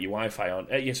to have like your Wi-Fi on.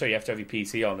 You have to have your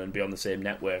PC on and be on the same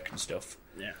network and stuff.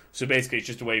 Yeah. So basically, it's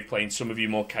just a way of playing some of your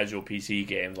more casual PC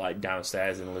games, like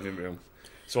downstairs in the living room.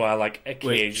 So I like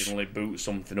occasionally boot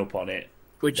something up on it.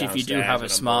 Which, if you do downstairs have when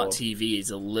a I'm smart bored. TV, is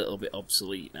a little bit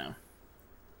obsolete now.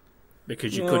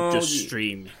 Because you Well, could just you-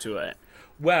 stream to it.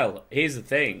 Well, here's the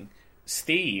thing.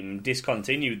 Steam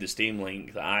discontinued the Steam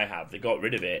Link that I have. They got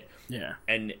rid of it. Yeah.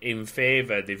 And in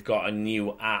favour, they've got a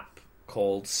new app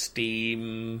called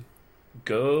Steam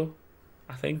Go,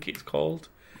 I think it's called.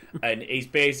 And it's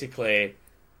basically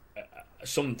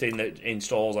something that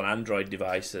installs on Android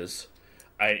devices,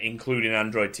 including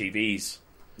Android TVs.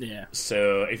 Yeah.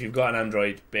 So if you've got an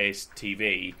Android-based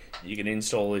TV, you can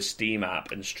install this Steam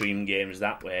app and stream games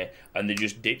that way, and they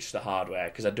just ditched the hardware,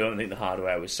 because I don't think the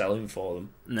hardware was selling for them.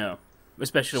 No.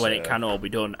 Especially when it So- can all be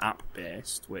done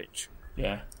app-based, which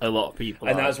Yeah. a lot of people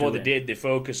And are that's what they doing. did. They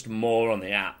focused more on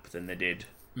the app than they did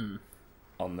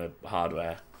on the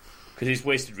hardware, because it's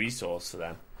wasted resource for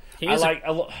them. Here's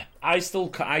I still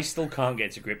can't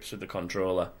get to grips with the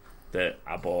controller that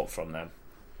I bought from them.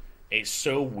 It's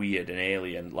so weird and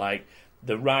alien. Like,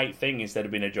 the right thing instead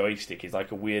of being a joystick is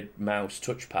like a weird mouse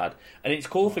touchpad, and it's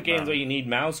cool for games where you need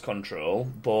mouse control.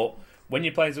 But when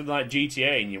you're playing something like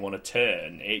GTA and you want to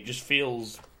turn, it just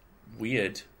feels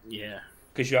weird. Yeah.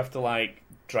 Because you have to, like,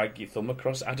 drag your thumb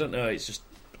across. I don't know, it's just...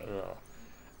 Ugh.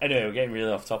 Anyway, we're getting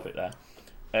really off topic there.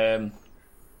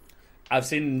 I've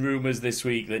seen rumours this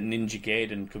week that Ninja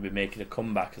Gaiden could be making a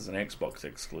comeback as an Xbox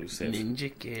exclusive.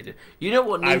 Ninja Gaiden. You know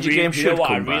what Ninja game should come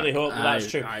I back? really hope that's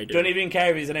true. Don't even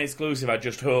care if it's an exclusive. I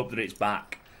just hope that it's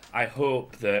back. I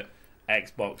hope that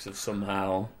Xbox have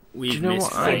somehow missed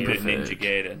Ninja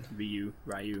Gaiden.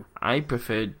 Ryu. I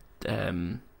preferred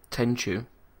Tenchu.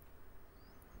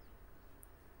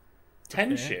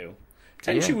 Tenchu?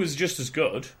 Tenchu was just as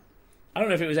good. I don't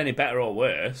know if it was any better or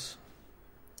worse.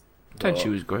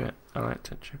 Tenchu was great. I like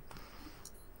Tenchu.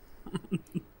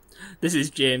 This is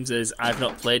James's I've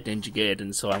not played Ninja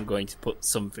Gaiden, so I'm going to put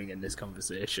something in this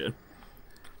conversation.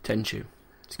 Tenchu.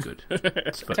 It's good.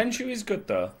 Tenchu is good,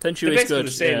 though. Tenchu They're is basically good.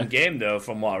 the same game, though,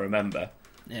 from what I remember.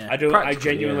 Yeah. I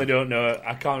genuinely don't know.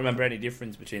 I can't remember any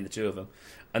difference between the two of them.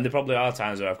 And there probably are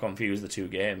times where I've confused the two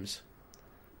games.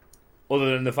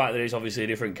 Other than the fact that it's obviously a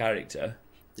different character.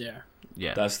 Yeah.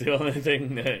 That's the only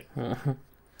thing that...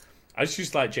 I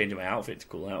just like changing my outfit to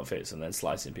cool outfits and then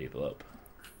slicing people up.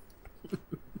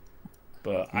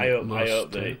 But I hope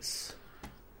that it's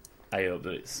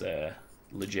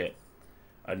legit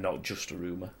and not just a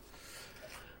rumour.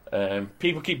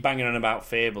 People keep banging on about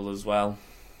Fable as well,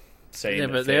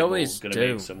 saying that Fable's going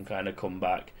to make some kind of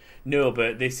comeback. No,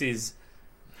 but this is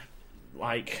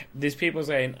like there's people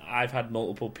saying I've had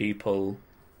multiple people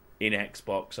in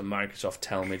Xbox and Microsoft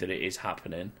tell me that it is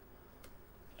happening,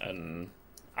 and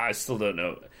I still don't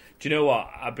know. Do you know what?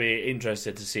 I'd be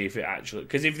interested to see if it actually,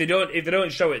 because if they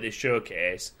don't show it at this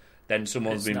showcase, then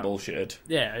someone's been bullshitted.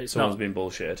 Yeah, someone's been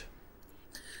bullshitted.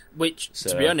 Which,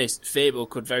 to be honest, Fable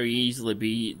could very easily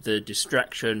be the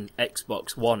distraction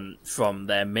Xbox want from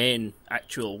their main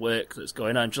actual work that's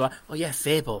going on. Just like, oh yeah,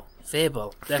 Fable,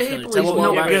 definitely. Tell them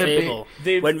more about Fable.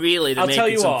 When really they're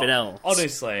making something else.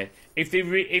 Honestly, if they're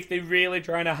really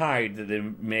trying to hide that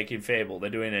they're making Fable, they're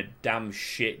doing a damn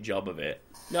shit job of it.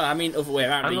 No, I mean other way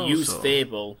around. They use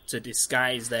Fable to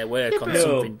disguise their work on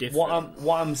something different.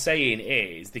 What I'm saying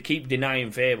is they keep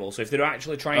denying Fable. So if they're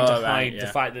actually trying to hide the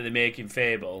fact that they're making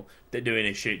Fable, they're doing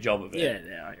a shit job of it.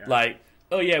 Yeah. Like,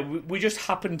 oh yeah, we just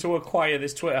happened to acquire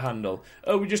this Twitter handle.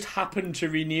 Oh, we just happened to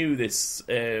renew this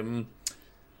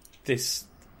this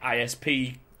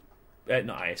ISP,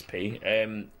 not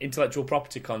ISP, intellectual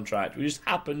property contract. We just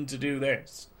happened to do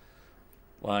this.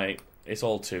 Like, it's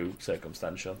all too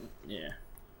circumstantial. Yeah.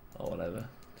 Or whatever.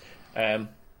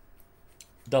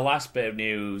 The last bit of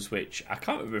news, which I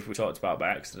can't remember if we talked about by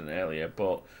accident earlier,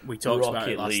 but we talked about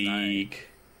it last night.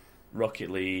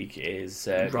 Rocket League is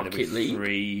going to be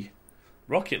free.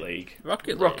 Rocket League.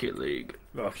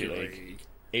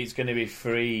 It's going to be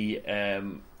free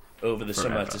over the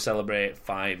summer to celebrate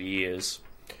 5 years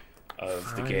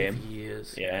of the game. 5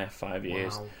 years. Yeah, 5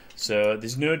 years. Wow. So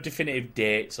there's no definitive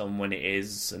dates on when it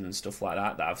is and stuff like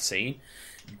that I've seen,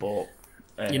 but.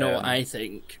 You know what I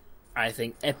think? I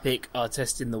think Epic are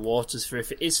testing the waters for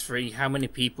if it is free, how many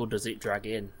people does it drag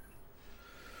in?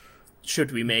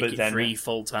 Should we make it free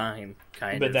full time?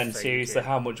 But then, seriously,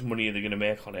 how much money are they going to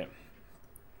make on it?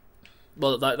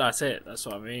 Well, that's it. That's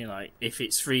what I mean. Like, if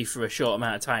it's free for a short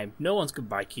amount of time, no one's going to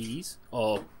buy keys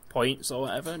or points or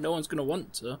whatever. No one's going to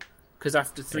want to, because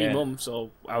after 3 months or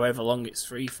however long it's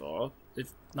free for, they've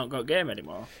not got a game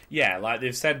anymore. Yeah, like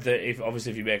they've said that if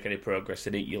you make any progress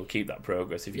in it, you'll keep that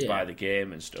progress if you buy the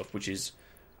game and stuff, which is,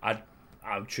 I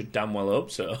should damn well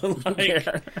hope so.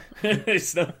 Like,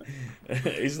 it's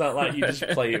not like you just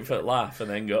play it for a laugh and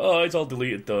then go, oh, it's all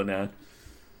deleted though now.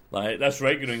 Like, that's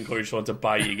right, going to encourage someone to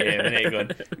buy your game, and they're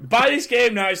going, buy this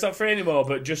game now, it's not free anymore,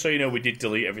 but just so you know, we did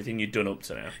delete everything you'd done up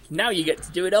to now. Now you get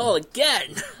to do it all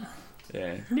again!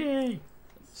 Yeah. Yay!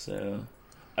 So,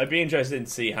 I'd be interested to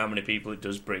see how many people it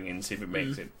does bring in, see if it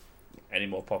makes it any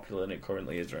more popular than it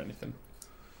currently is or anything.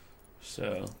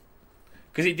 So,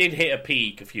 because it did hit a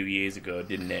peak a few years ago,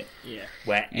 didn't it? Yeah.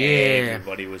 Where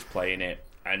everybody was playing it,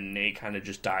 and it kind of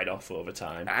just died off over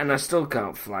time. And I still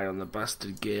can't fly on the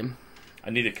bastard game.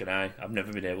 And neither can I. I've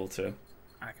never been able to.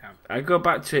 I can't. I go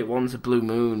back to it once a blue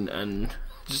moon and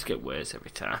just get worse every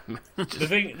time. The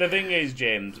thing is,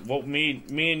 James, what me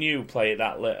and you play it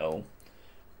that little,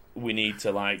 we need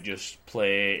to like just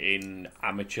play in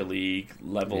amateur league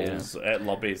levels at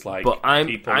lobbies like. But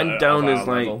I'm down as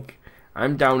level.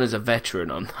 I'm down as a veteran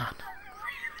on that.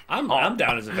 I'm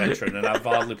down as a veteran and I've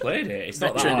hardly played it. It's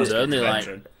not that hard. Veteran's only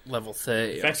like level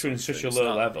 30. Veteran's such a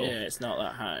low level. Yeah, it's not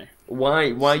that high.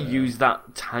 Why use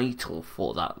that title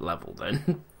for that level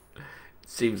then?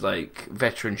 Seems like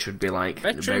veteran should be like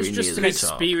Veteran's very near just the an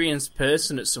experienced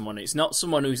person at someone. It's not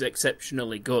someone who's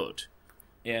exceptionally good.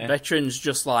 Yeah. Veteran's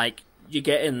just like, you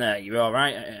get in there, you're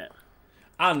alright at it.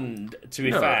 And to be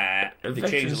No, fair, they changed the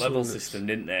Veterans level Soldiers. system,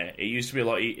 didn't they? It used to be a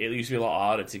lot. It used to be a lot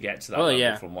harder to get to that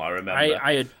level, from what I remember.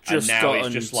 I had just and now gotten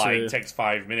it's just to, like takes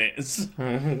 5 minutes.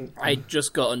 I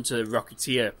just got into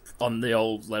Rocketeer on the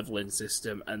old leveling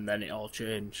system, and then it all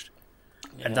changed,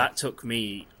 and that took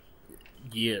me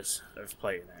years of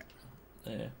playing it.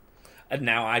 Yeah. And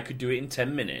now I could do it in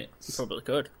 10 minutes. Probably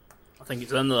could. I think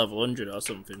it's on the level 100 or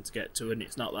something to get to, and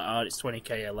it's not that hard. It's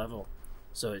 20k a level,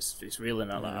 so it's really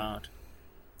not that hard.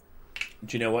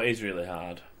 Do you know what is really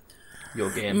hard?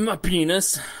 Your game. My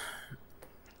penis.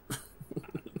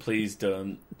 Please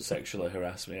don't sexually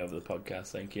harass me over the podcast,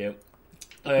 thank you.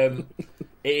 It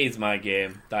is my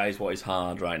game. That is what is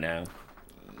hard right now.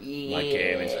 My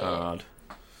game is hard.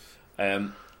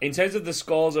 In terms of the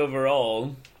scores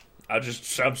overall,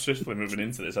 I'm swiftly moving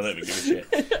into this. I don't even give a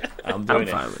shit. I'm doing I'm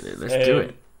fine with it. Let's do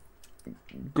it.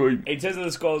 In terms of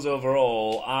the scores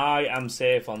overall, I am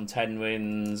safe on 10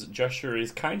 wins. Joshua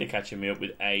is kind of catching me up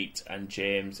with 8, and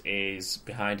James is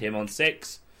behind him on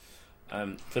 6.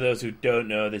 For those who don't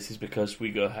know, this is because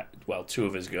we go, two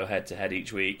of us go head to head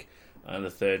each week, and the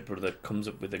third brother comes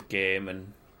up with a game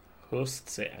and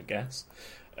hosts it, I guess.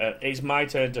 It's my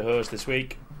turn to host this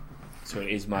week, so it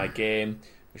is my game,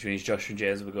 which means Joshua and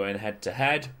James will be going head to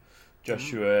head.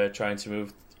 Joshua trying to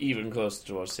move even closer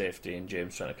towards safety, and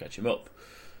James trying to catch him up.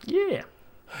 Yeah.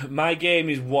 My game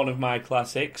is one of my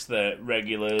classics that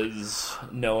regulars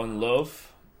know and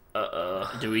love.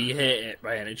 Do we hate it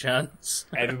by any chance?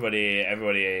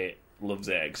 Everybody loves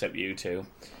it except you two.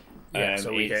 Yeah,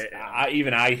 so we hate it.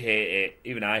 Even I hate it.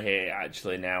 Even I hate it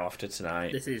actually now after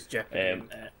tonight. This is Jeopardy.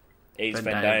 It's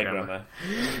Venn Venn diagrammer.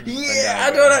 diagrammer. Yeah,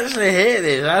 I don't actually hate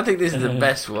this. I think this is the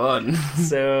best one.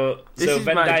 So is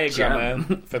Venn my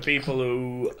diagrammer, for people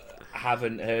who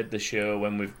haven't heard the show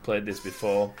when we've played this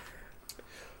before,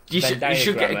 You should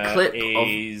get a clip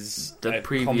is of the a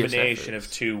previous combination efforts.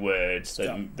 of two words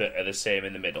that are the same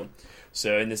in the middle.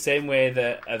 So in the same way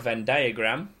that a Venn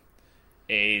diagram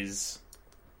is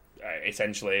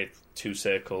essentially two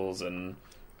circles, and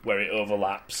where it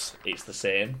overlaps, it's the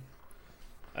same.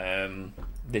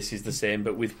 This is the same,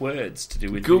 but with words to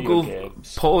do with Google, video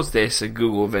games. pause this and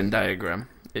Google Venn diagram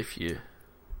if you...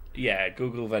 Yeah,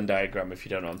 Google Venn diagram if you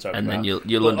don't know what I'm talking And about. then you'll But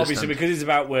understand. obviously, because it's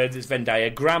about words, it's Venn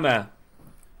diagrammer.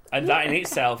 And that in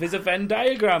itself is a Venn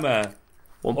diagrammer.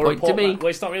 1 Or a point to me. Well,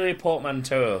 it's not really a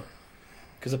portmanteau.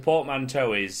 Because a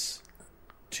portmanteau is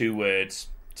two words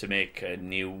to make a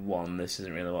new one. This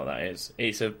isn't really what that is.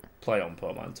 It's a play on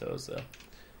portmanteaus, though.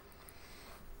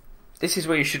 This is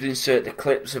where you should insert the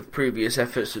clips of previous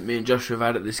efforts that me and Joshua have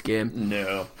had at this game.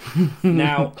 No.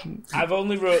 Now, I've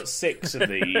only wrote 6 of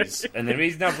these, and the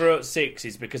reason I've wrote 6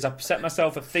 is because I set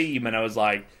myself a theme, and I was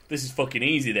like, this is fucking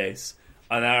easy, this.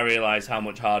 And then I realised how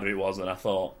much harder it was than I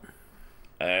thought.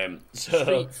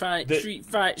 Street fight,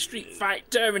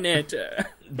 Terminator.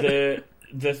 The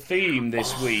theme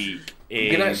this week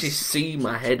is... You can actually see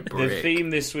my head break. The theme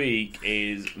this week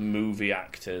is movie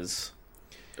actors.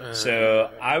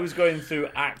 So I was going through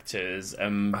actors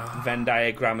and Venn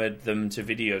diagrammed them to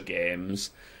video games,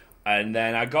 and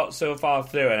then I got so far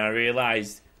through and I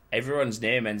realised everyone's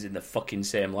name ends in the fucking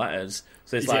same letters.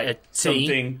 So it's Is it like a T?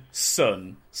 something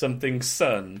sun,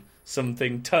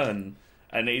 something ton,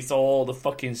 and it's all the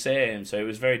fucking same. So it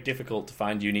was very difficult to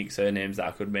find unique surnames that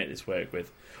I could make this work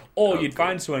with. Or you'd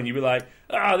find someone, you'd be like,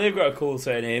 they've got a cool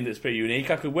surname that's pretty unique,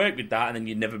 I could work with that, and then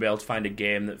you'd never be able to find a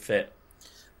game that fit.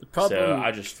 The problem, So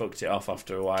I just fucked it off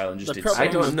after a while and just the did problem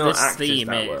I don't with know this actors theme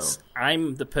that is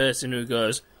I'm the person who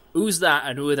goes, who's that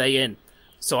and who are they in?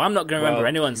 So I'm not going to remember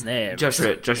anyone's name.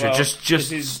 Joshua, Well, just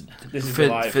this is for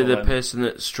delightful, the then. person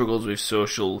that struggles with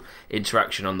social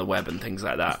interaction on the web and things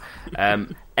like that,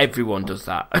 everyone does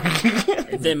that.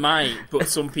 They might, but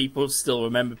some people still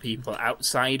remember people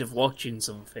outside of watching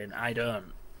something. I don't.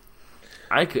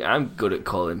 I'm good at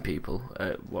calling people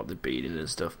what they're beating and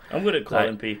stuff. I'm good at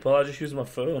calling people, I just use my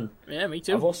phone. Yeah, me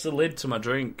too. I've lost the lid to my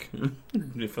drink,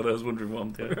 for those wondering what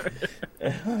I'm doing.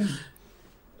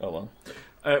 Oh well.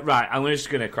 Right, I'm just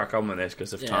going to crack on with this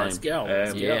because of time. Let's go.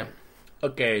 Yeah.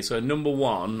 Okay, so number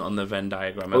 1 on the Venn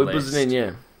diagram Are we list. buzzing in?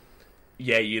 Yeah.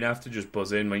 Yeah, you'd have to just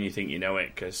buzz in when you think you know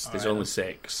it, because there's Alright. only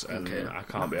 6, and Okay. I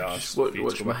can't be arsed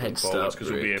Watch my head start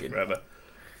because we'll be here breaking. forever.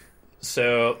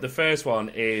 So the first one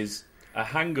is a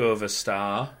Hangover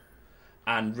star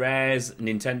and Rare's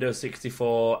Nintendo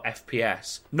 64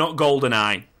 FPS, not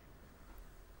GoldenEye.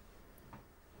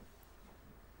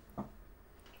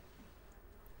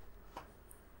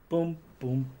 Boom,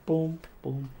 boom, boom,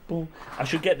 boom, boom. I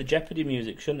should get the Jeopardy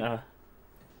music, shouldn't I?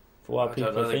 For what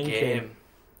people are thinking.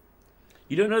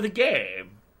 You don't know the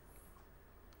game?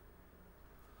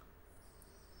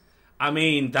 I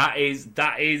mean, that is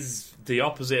the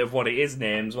opposite of what it is,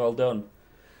 Names. Well done.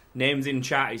 Names in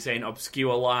chat is saying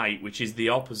Obscure Light, which is the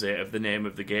opposite of the name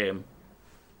of the game.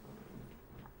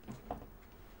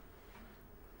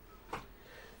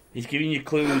 He's giving you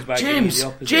clues by giving you the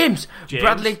opposite. James!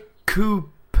 Bradley Cooper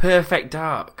Perfect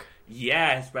Dark.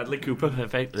 Yes, Bradley Cooper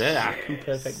Perfect. Yeah, Cooper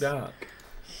Perfect Dark.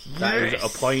 That is a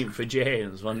point for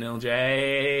James. 1-0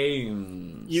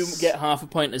 James. You get half a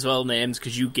point as well, Names,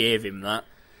 because you gave him that.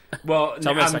 Well,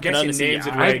 Thomas, I'm guessing Names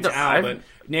had read it out, but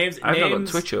I've not got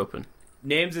Twitch open.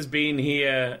 Names has been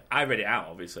here. I read it out,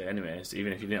 obviously, anyways,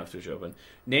 even if you didn't have Twitch open.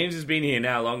 Names has been here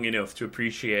now long enough to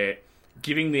appreciate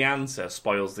giving the answer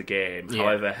spoils the game. Yeah.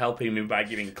 However, helping me by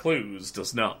giving clues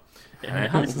does not. And it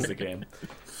enhances the game.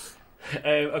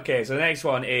 Okay, so the next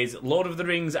one is Lord of the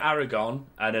Rings Aragon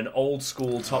and an old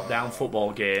school top-down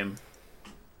football game.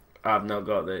 I've not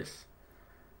got this.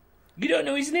 You don't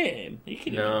know his name?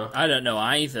 No. I don't know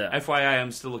either. FYI,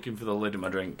 I'm still looking for the lid of my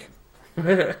drink.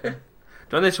 Done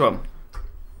this one.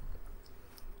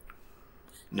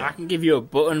 No. I can give you a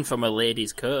button from a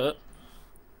lady's coat.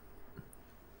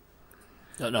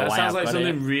 Don't know that why sounds I've like got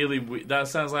something it. really. That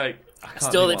sounds like I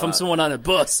stole it from someone on a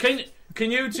bus. Can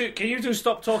you two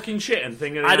stop talking shit and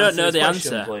think of the I don't answer know to the this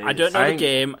question, answer. please? I don't know the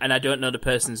game, and I don't know the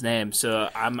person's name, so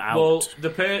I'm out. Well, the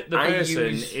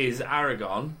person is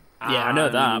Aragon. Yeah, I know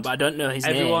that, but I don't know his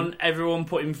name. Everyone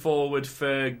put him forward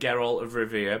for Geralt of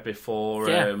Rivia before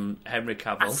Henry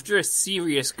Cavill. After a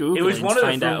serious Googling it was one to of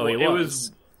find out who he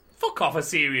was. Fuck off a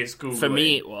serious Googling. For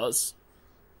me, it was.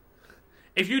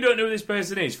 If you don't know who this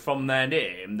person is from their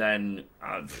name, then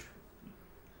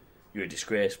you're a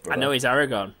disgrace, bro. I know he's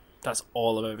Aragon. That's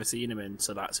all I've ever seen him in,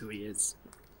 so that's who he is.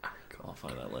 I'll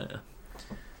find out later.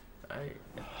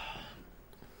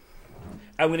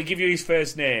 I'm going to give you his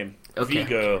first name. Okay.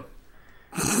 Vigo.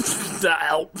 That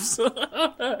helps.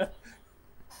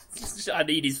 I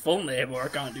need his full name or I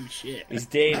can't do shit. He's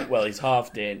Danish. Well, he's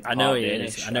half Danish. I know he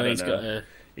is. I know he's got a...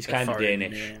 He's kind of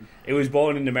Danish. Name. He was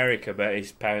born in America, but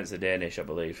his parents are Danish, I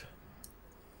believe.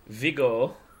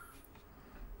 Vigo.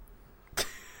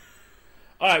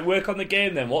 Alright, work on the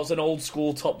game then. What's an old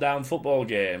school top-down football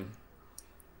game?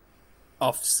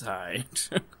 Offside.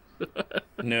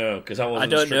 No, because I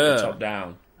wasn't strictly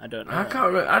top-down. I don't know.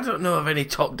 I don't know of any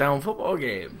top-down football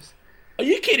games. Are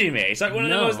you kidding me? It's like one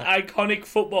of the most iconic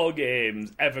football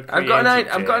games ever created.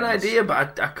 I've got an idea,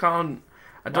 but I can't...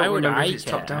 I don't remember if it's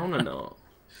top-down or not.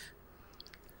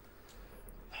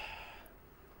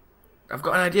 I've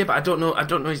got an idea, but I don't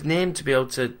know his name to be able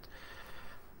to...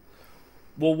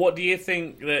 Well, what do you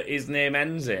think that his name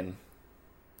ends in?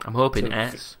 I'm hoping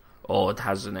S. Or it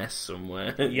has an S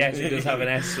somewhere. Yes, it does have an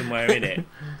S somewhere in it.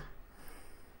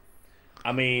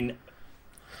 I mean,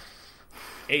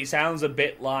 it sounds a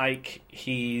bit like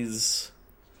he's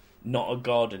not a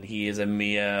god and he is a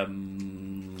mere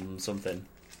something.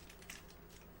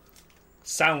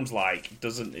 Sounds like,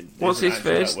 doesn't it? What's his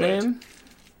first name?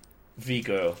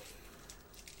 Vigo.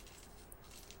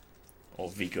 Or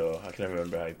Vigo. I can never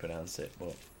remember how you pronounce it,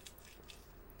 but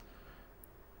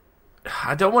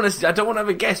I don't want to have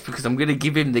a guess because I'm going to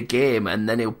give him the game and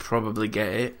then he'll probably get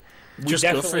it. Just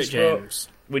go for it, James.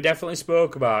 We definitely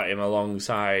spoke about him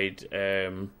alongside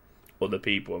other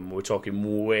people, and we're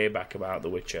talking way back about The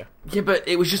Witcher. Yeah, but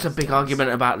it was just a big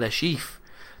argument about their sheaf.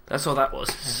 That's all that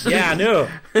was. Yeah, I know.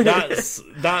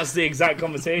 That's the exact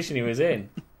conversation he was in.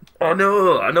 I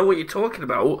know what you're talking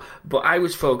about, but I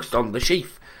was focused on the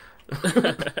sheaf.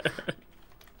 Because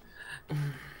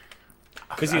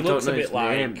he looks a bit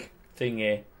like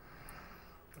Thingy.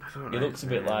 He looks a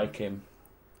bit like him.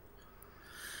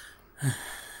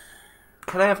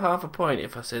 Can I have half a point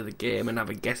if I say the game and have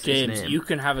a guess James, his name? you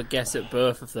can have a guess at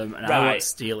both of them, and I won't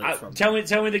steal it from you.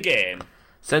 Tell me the game.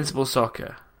 Sensible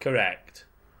Soccer. Correct.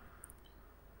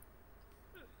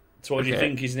 So what do you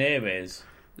think his name is?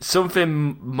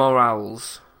 Something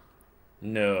Morales.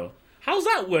 No. How's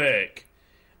that work?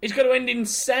 It's got to end in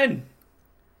sen.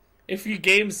 If your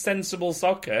game's Sensible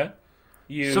Soccer,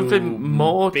 you... Something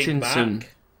Mortensen.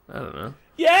 I don't know.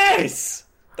 Yes!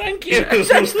 Thank you! Is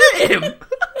that his name?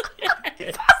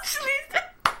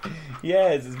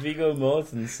 Yes, it's Viggo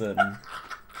Mortensen.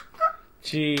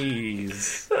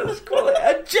 Jeez. That's quality.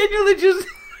 I genuinely just...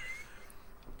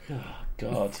 Oh,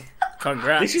 God.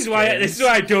 Congrats. This is why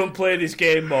I don't play this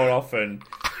game more often.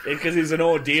 Because it's an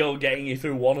ordeal getting you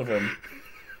through one of them.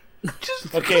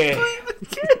 Okay.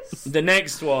 The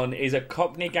next one is a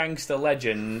Cockney gangster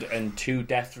legend and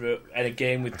a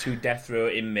game with 2 death row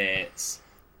inmates.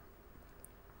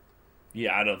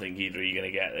 Yeah, I don't think either of you are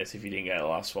going to get this if you didn't get the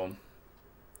last one.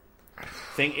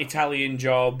 Think Italian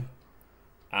Job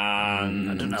and...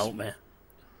 That doesn't help me.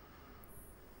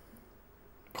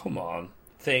 Come on.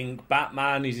 Think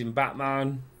Batman. He's in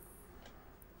Batman.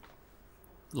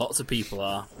 Lots of people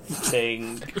are.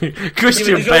 Think Christian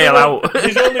there's Bale only out. one-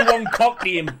 There's only one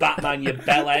Cockney in Batman. You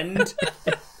bell end.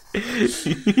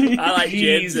 I like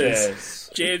James's. Jesus.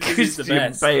 James's is the Christian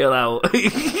best. Bale out.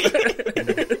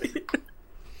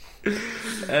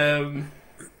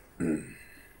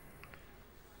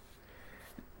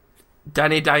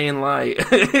 Danny Dying Light.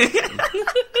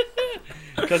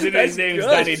 Because his That's name's good.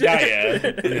 Danny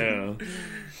Dyer. No.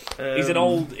 He's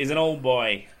an old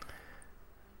boy.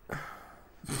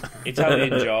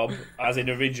 Italian Job, as in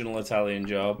original Italian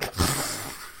Job.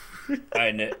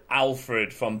 And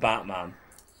Alfred from Batman.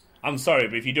 I'm sorry,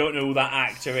 but if you don't know who that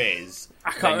actor is,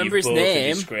 I can't then remember you're his both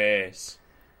name. A disgrace.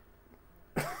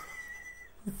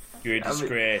 You're a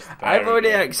disgrace. I've already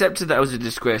accepted that I was a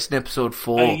disgrace in episode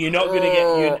 4. You're not going to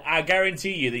get. I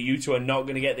guarantee you that you two are not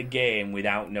going to get the game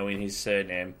without knowing his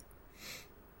surname.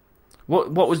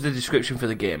 What was the description for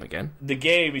the game again? The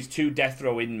game is 2 death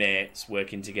row inmates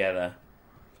working together.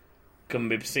 Can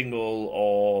be single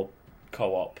or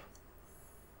co-op.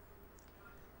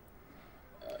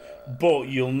 But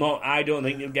you'll not. I don't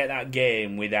think you'll get that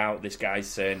game without this guy's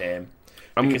surname.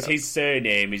 Because his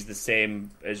surname is the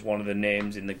same as one of the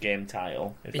names in the game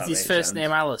title. Is his first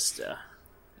name Alistair?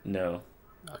 No.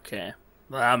 Okay.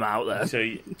 Well, I'm out there. So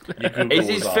your Google Is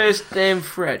his was off. first name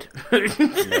Fred?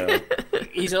 No.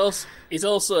 He's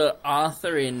also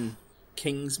Arthur in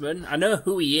Kingsman. I know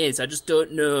who he is, I just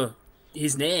don't know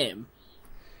his name.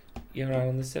 You're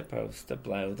only supposed to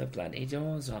blow the bloody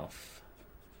doors off.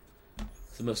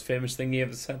 It's the most famous thing he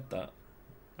ever said, that.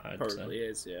 I'd Probably say.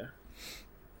 is, yeah.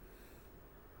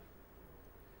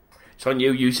 It's on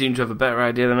you. You seem to have a better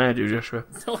idea than I do, Joshua.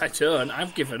 No, I don't.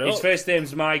 I've given up. His first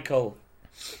name's Michael.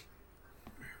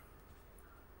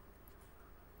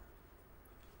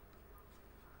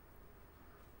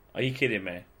 Are you kidding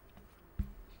me?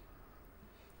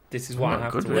 This is what Oh, I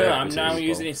have good to work. No, work I'm with, now people.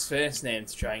 using his first name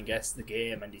to try and guess the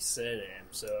game and his surname,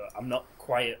 so I'm not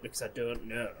quiet because I don't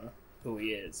know who he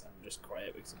is. I'm just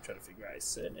quiet because I'm trying to figure out his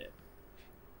surname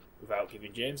without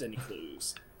giving James any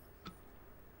clues.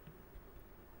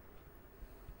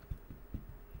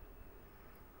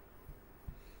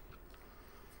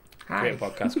 Great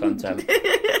podcast content.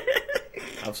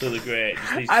 Absolutely great.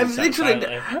 Just these two I've sat literally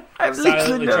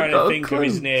silently not trying got to a think of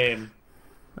his clue. name.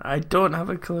 I don't have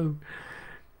a clue.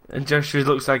 And Joshua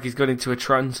looks like he's gone into a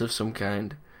trance of some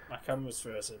kind. My camera's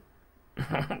frozen.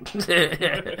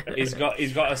 He's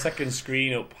got a second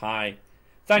screen up high.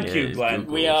 Thank Yeah, you, he's Glenn.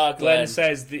 Google. We are Glenn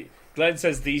Glenn. Glenn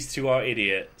says these two are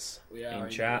idiots. We are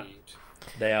in chat. indeed.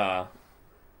 They are.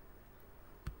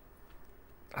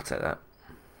 I'll take that.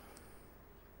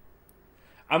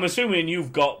 I'm assuming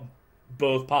you've got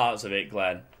both parts of it,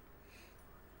 Glenn.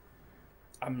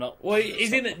 I'm not. Well,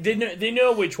 they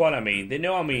know which one I mean. They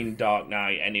know I mean Dark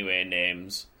Knight anyway.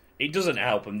 Names. It doesn't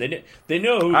help them. They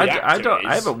know who the actor is.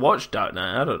 I haven't watched Dark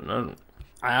Knight. I don't know.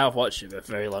 I have watched it a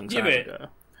very long time ago.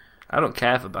 I don't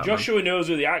care for Batman. Joshua knows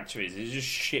who the actor is. He's just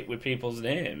shit with people's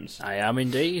names. I am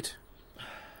indeed.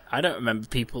 I don't remember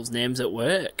people's names at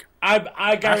work.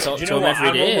 I guarantee. talk Do you to know him what?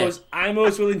 every day. I'm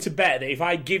almost willing to bet that if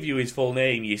I give you his full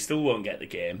name, you still won't get the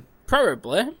game.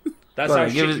 Probably. That's Go how on,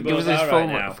 shit give you us both his are full, right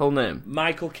now. full name.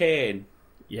 Michael Caine.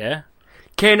 Yeah.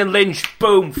 Kane and Lynch.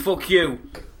 Boom. Fuck you.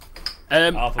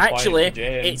 Half a point Actually, for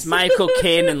James. it's Michael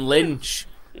Caine and Lynch.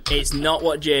 It's not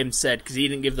what James said because he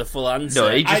didn't give the full answer. No,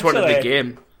 he just wanted the Actually-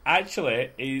 game.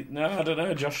 Actually, no, I don't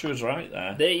know. Joshua's right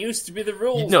there. There used to be the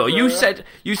rules. No, bro. you said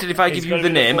if I give you gotta the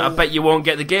be the name, I full- bet you won't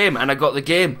get the game, and I got the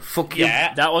game. Fuck you.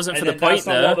 Yeah, That wasn't for and the then point, that's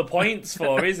not though. what the point's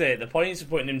for, is it? The point's for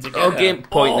putting them together. Oh, game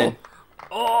point then.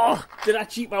 Oh, did I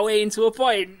cheat my way into a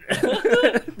point? You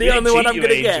the didn't only one cheat I'm your going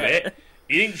to way get. into it.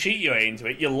 You didn't cheat your way into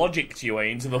it. You logicked your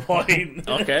way into the point.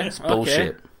 Okay.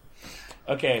 Bullshit.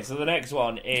 Okay, so the next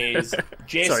one is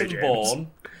Jason Sorry, James. Bourne.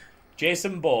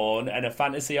 Jason Bourne and a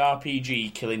fantasy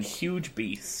RPG killing huge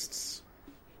beasts.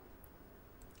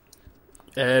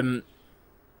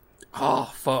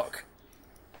 Oh, fuck.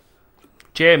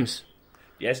 James.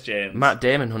 Yes, James. Matt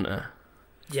Damon Hunter.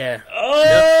 Yeah.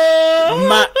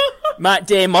 Oh! Matt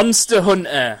Day Monster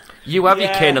Hunter. You have your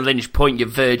Yeah. Kane and Lynch point, you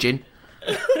virgin.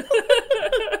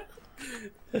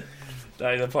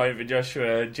 That is a point for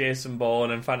Joshua. Jason Bourne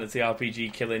and fantasy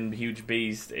RPG killing huge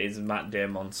beast is Matt Day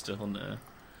Monster Hunter.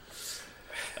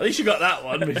 At least you got that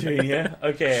one between you.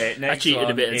 Okay, next I cheated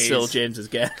one a bit and is... stole James's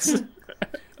guess.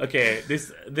 Okay,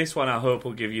 this one I hope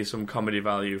will give you some comedy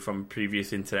value from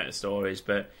previous internet stories,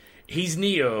 but he's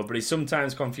Neo, but he's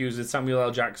sometimes confused with Samuel L.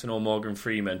 Jackson or Morgan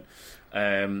Freeman,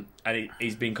 and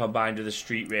he's been combined with a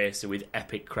street racer with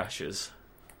epic crashes.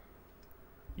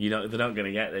 They're not going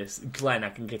to get this. Glenn, I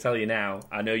can tell you now.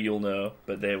 I know you'll know,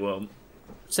 but they won't.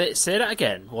 Say that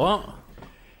again. What?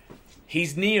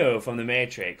 He's Neo from The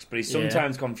Matrix, but he's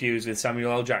sometimes confused with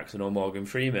Samuel L. Jackson or Morgan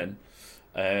Freeman.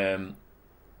 And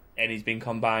he's been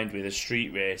combined with a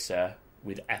street racer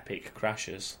with epic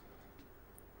crashes.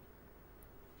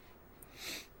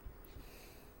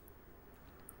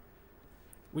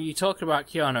 Well, you're talking about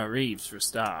Keanu Reeves for a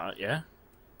start, yeah?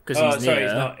 Because he's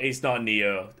Neo. It's not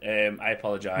Neo. I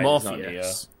apologise. Morpheus. It's not Neo.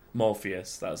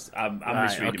 Morpheus. I'm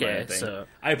misreading my thing. So...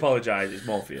 I apologise. It's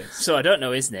Morpheus. So I don't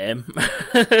know his name.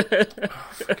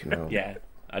 Fucking hell. Yeah,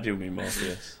 I do mean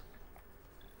Morpheus.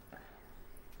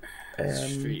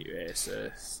 Street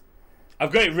Racers.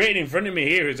 I've got it written in front of me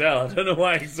here as well. I don't know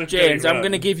why. James, I'm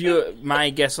going to give you my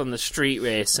guess on the Street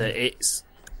Racer. It's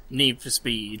Need for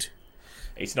Speed.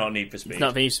 It's not Need for Speed. It's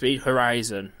not Need for Speed.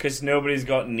 Horizon. Because nobody's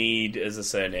got Need as a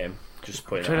surname. Just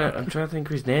put it out. I'm trying to think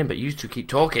of his name, but you two keep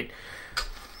talking.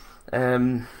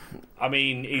 I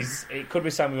mean, it could be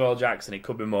Samuel L. Jackson, it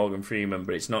could be Morgan Freeman,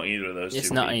 but it's not either of those two.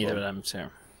 It's not either of them two.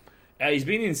 He's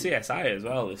been in CSI as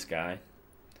well, this guy.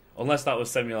 Unless that was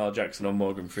Samuel L. Jackson or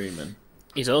Morgan Freeman.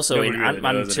 He's also Nobody in really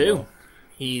Ant-Man knows 2. anymore.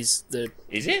 He's the...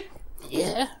 Is it?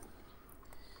 Yeah.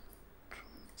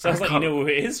 Sounds like you know who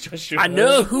it is, Joshua. I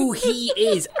know who he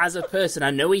is as a person.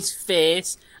 I know his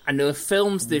face. I know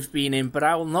films they've been in, but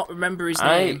I will not remember his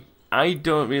name. I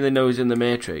don't really know who's in The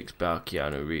Matrix, bar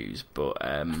Keanu Reeves, but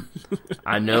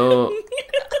I know...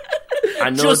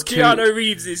 just Keanu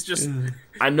Reeves is just...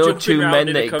 I know two men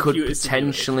that it could computer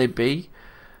potentially be,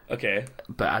 Okay.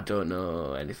 but I don't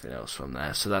know anything else from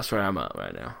there, so that's where I'm at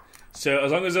right now. So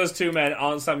as long as those two men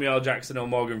aren't Samuel L. Jackson or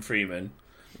Morgan Freeman,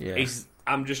 Yeah.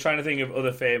 I'm just trying to think of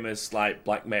other famous like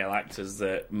black male actors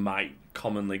that might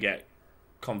commonly get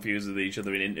confused with each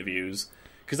other in interviews.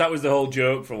 Because that was the whole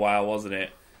joke for a while, wasn't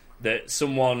it? That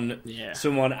someone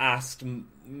asked,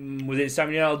 was it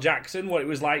Samuel L. Jackson, what it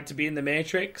was like to be in The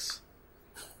Matrix?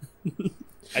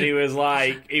 And he was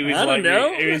like, he was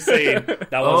saying,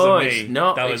 that wasn't me.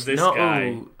 That was this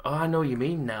guy. Oh, I know what you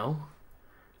mean now.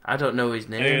 I don't know his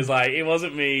name. And he was like, it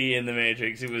wasn't me in The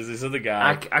Matrix, it was this other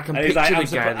guy. I can and picture like,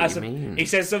 the guy that you mean. He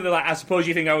says something like, I suppose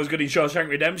you think I was good in Shawshank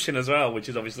Redemption as well, which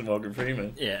is obviously Morgan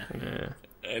Freeman. Yeah.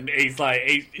 And he's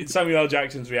like, Samuel L.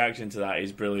 Jackson's reaction to that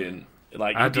is brilliant.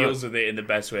 Like, he deals with it in the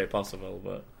best way possible,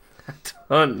 but...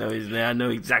 I don't know his name. I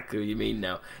know exactly what you mean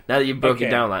now. Now that you've broken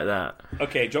it down like that.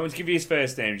 Okay, do you want me to give you his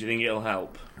first name? Do you think it'll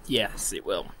help? Yes, it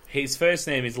will. His first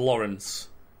name is Lawrence.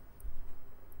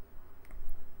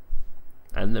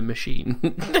 And the machine.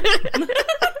 Do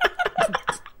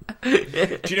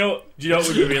you know what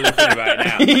would be really funny right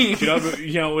now? Do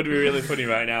you know what would be really funny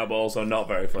right now, but also not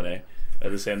very funny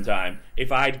at the same time?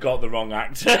 If I'd got the wrong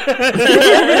actor.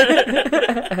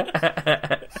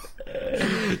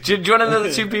 Do you want to know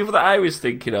the two people that I was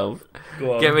thinking of?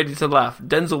 Get ready to laugh.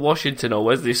 Denzel Washington or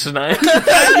Wesley Snipes.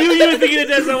 I knew you were thinking of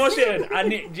Denzel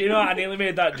Washington. Do you know what? I nearly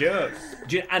made that joke.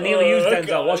 I nearly used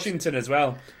Denzel Washington as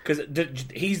well. Because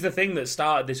he's the thing that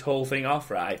started this whole thing off,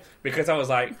 right? Because I was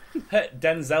like,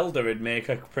 Denzelda would make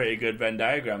a pretty good Venn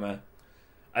diagrammer.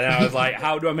 And then I was like,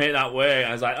 how do I make that work? And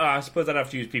I was like, I suppose I'd have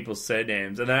to use people's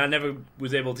surnames. And then I never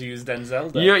was able to use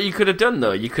Denzelda. You know what you could have done,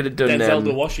 though? You could have done...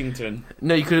 Denzelda Washington.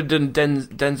 No, you could have done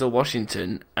Denzel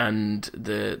Washington, and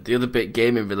the other bit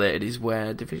gaming related is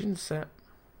where Division's set.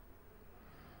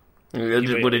 It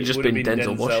would have just been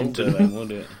Denzel Washington. Then,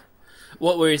 wouldn't it?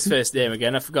 What were his first name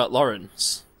again? I forgot.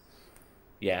 Lawrence.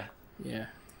 Yeah. Yeah.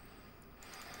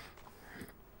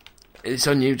 It's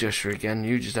on you, Joshua, again.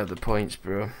 You just have the points,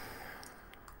 bro.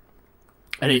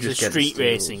 And it's a street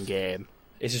racing game.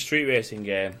 It's a street racing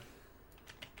game.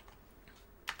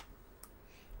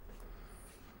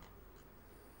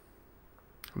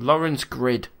 Lawrence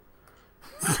Grid.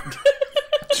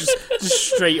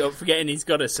 just straight up forgetting he's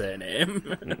got a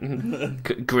surname.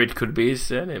 Grid could be his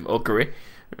surname. Or Grid.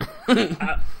 Do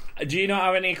you not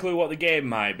have any clue what the game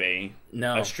might be?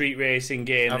 No. A street racing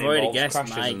game I've that already involves guessed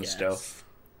crashes my and guess. stuff.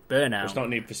 Burnout. It's not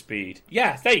Need for Speed.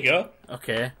 Yeah, there you go.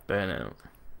 Okay. Burnout.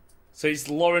 So it's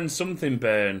Lauren something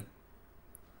Burn.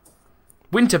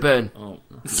 Winterburn. Oh.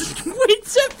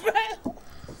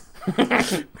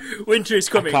 Winterburn! Winter is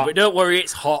coming, but don't worry,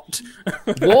 it's hot.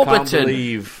 Warburton.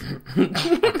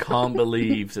 I can't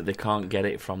believe that they can't get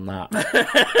it from that.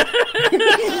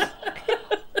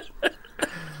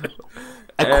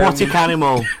 Aquatic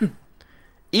animal.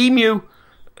 Emu.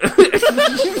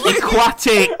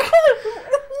 Aquatic.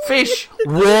 Fish.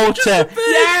 Water.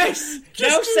 Yes!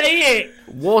 Now say it!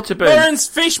 Waterburn. Lawrence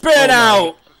Fishburne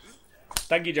out!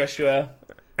 Thank you, Joshua.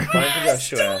 Thank you,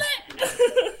 Joshua.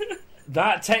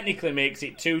 That technically makes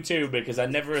it 2-2 because I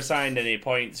never assigned any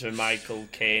points for Michael,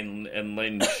 Caine, and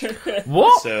Lynch.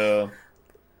 What? So,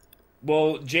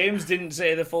 well, James didn't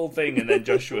say the full thing, and then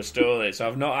Joshua stole it. So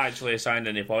I've not actually assigned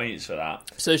any points for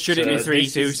that. So should it be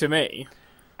 3-2 to me?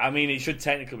 I mean, it should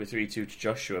technically be 3-2 to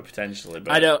Joshua potentially.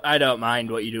 But I don't mind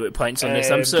what you do with points on this.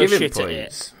 I'm so give him shit at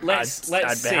points. it. Let's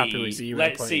I'd see. be happy with 0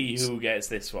 Let's points. see who gets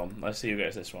this one. Let's see who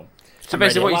gets this one. So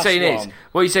basically, what Last you're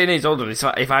saying is, hold on.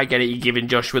 If I get it, you're giving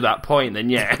Joshua that point. Then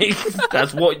yeah,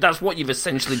 that's what you've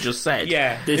essentially just said.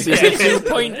 Yeah, This is a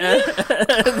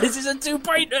 2-pointer. This is a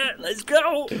 2-pointer. Let's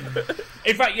go.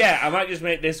 In fact, yeah, I might just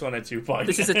make this one a 2-point.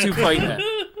 This is a 2-pointer.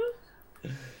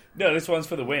 No, this one's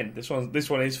for the win. This one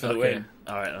is for the win.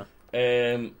 All right.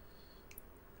 Then.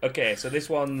 Okay, so this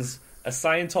one's a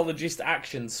Scientologist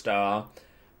action star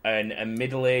and a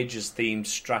Middle Ages themed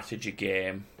strategy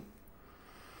game.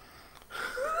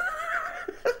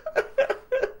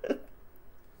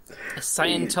 A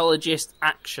Scientologist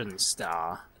action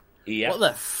star. Yeah. What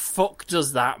the fuck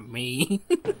does that mean?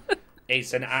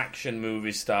 It's an action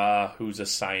movie star who's a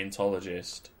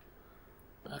Scientologist.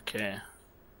 Okay.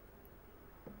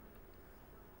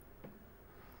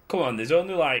 Come on, there's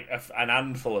only like an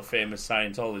handful of famous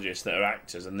Scientologists that are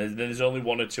actors, and there's only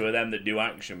 1 or 2 of them that do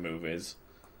action movies.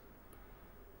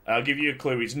 I'll give you a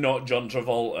clue, it's not John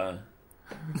Travolta.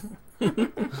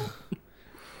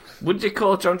 Would you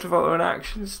call John Travolta an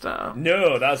action star?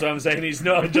 No, that's what I'm saying, it's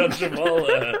not John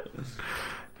Travolta.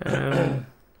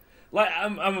 Like,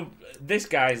 this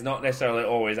guy's not necessarily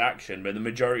always action, but the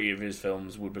majority of his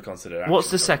films would be considered action. What's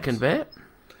the films. second bit?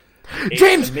 It's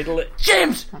James! the middle...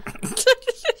 James!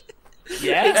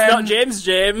 Yeah? It's not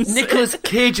James. Nicolas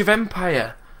Cage of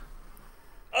Empire.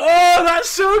 Oh, that's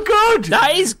so good!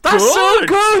 That is good. That's so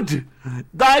good!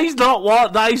 That is not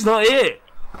what? That is not it.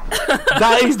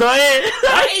 That is not it.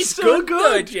 That is so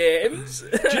good, James.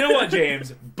 Do you know what,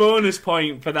 James? Bonus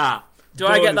point for that. Do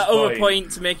I get that other Bonus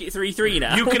point to make it 3-3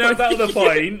 now? You can have that other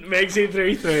point, makes it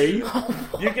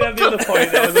 3-3. You can have the other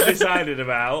point that was undecided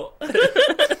about.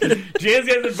 James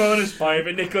gets the bonus point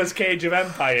for Nicolas Cage of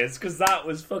Empires, because that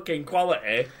was fucking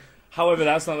quality. However,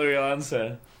 that's not the real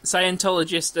answer.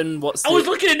 Scientologist and what's the... I was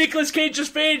looking at Nicolas Cage's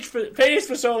face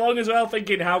for so long as well,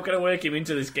 thinking, how can I work him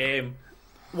into this game?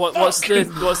 What's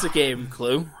the game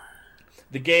clue?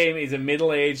 The game is a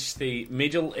Middle Ages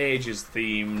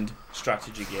themed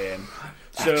strategy game.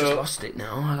 I've just lost it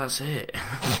now, that's it.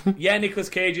 Yeah, Nicolas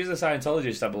Cage is a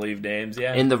Scientologist, I believe, names,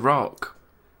 yeah. In The Rock.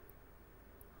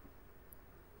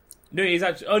 No, he's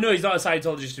actually... Oh, no, he's not a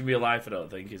Scientologist in real life, I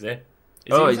don't think, is he? Is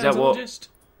he Oh, a is that what- Scientologist?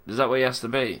 Is that what he has to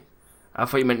be? I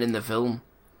thought you meant in the film.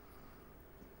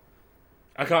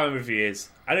 I can't remember if he is.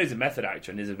 I know he's a method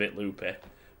actor and he's a bit loopy.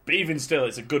 But even still,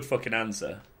 it's a good fucking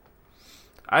answer.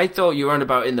 I thought you were on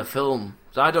about in the film.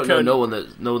 So I don't know no one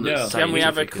that's Can we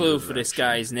have a scientific clue in for this direction.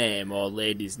 guy's name or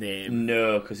lady's name?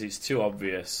 No, because it's too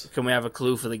obvious. Can we have a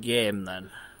clue for the game then?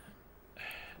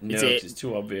 No, Is 'cause it- it's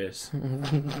too obvious.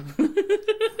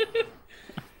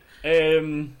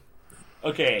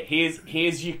 Okay,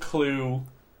 here's your clue.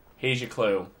 Here's your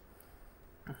clue.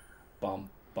 Bum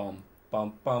bum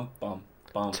bum bum bum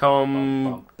bum. Tom.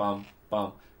 Bum bum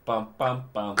bum bum bum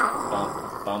bum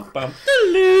bum bum.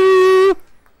 Hello.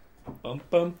 Bum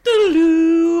bum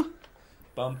diddle-oo.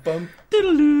 Bum bum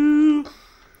diddle-oo.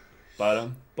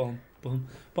 Ba-dum bum bum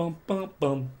bum bum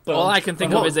bum bum. All I can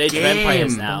think of What is Age of game?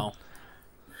 Empires now.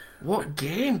 What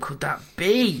game could that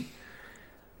be?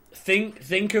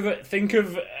 Think of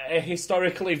a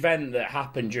historical event that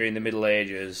happened during the Middle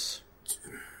Ages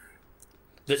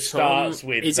that starts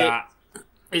with is that.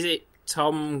 Is it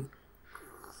Tom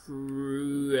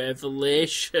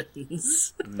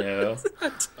Revelations? No.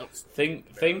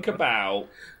 Think about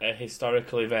a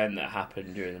historical event that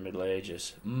happened during the Middle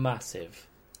Ages. Massive.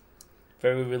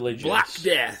 Very religious. Black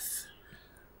Death.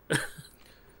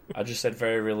 I just said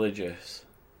very religious.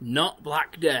 Not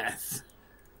Black Death.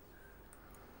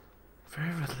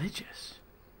 Very religious.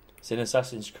 It's in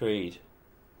Assassin's Creed.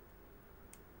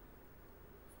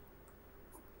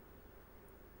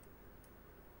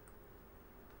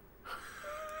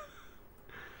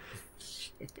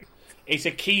 It's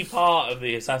a key part of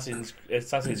the Assassin's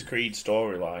Creed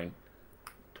storyline,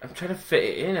 I'm trying to fit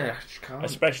it in and I just can't.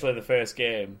 especially the first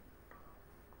game.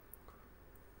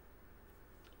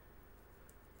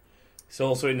 It's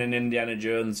also in an Indiana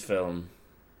Jones film.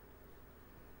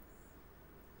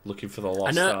 Looking for the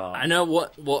lost art. I know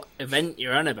what event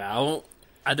you're on about.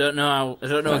 I don't know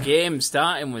a game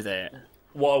starting with it.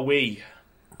 What are we?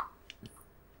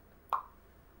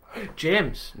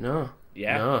 James, no.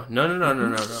 Yeah? No.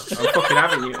 I'm fucking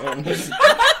having you.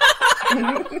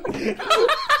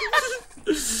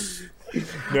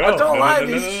 No, I don't like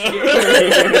no, this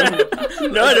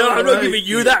shit. No, I'm not giving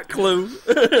you that clue.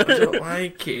 I don't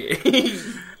like it.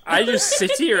 I just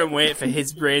sit here and wait for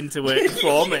his brain to work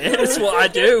for me. That's what I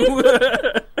do.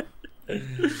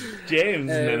 James,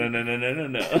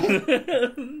 no.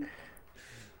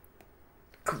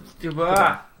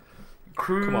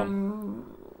 Come on.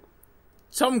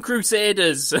 Tom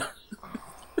Crusaders.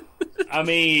 I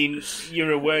mean,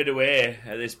 you're a word away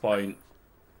at this point.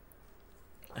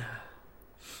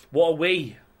 What are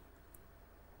we?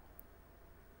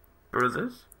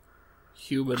 Brothers?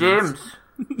 Humans. James.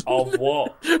 Of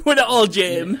what? We're not all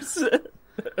James.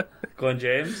 Go on,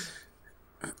 James.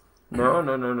 No.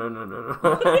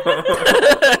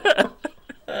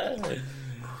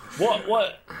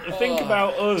 What? Think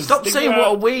about us. Stop Think saying about, what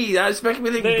are we? That's making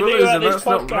me think think brothers, about and this that's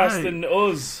not podcast right. and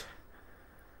us.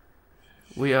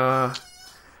 We are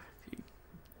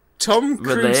Tom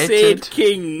Related. Crusade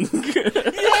King.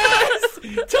 Yes!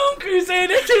 Tom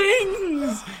Crusader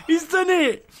Kings! He's done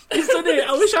it!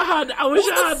 I wish I had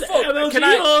MLG Can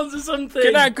I- horns or something.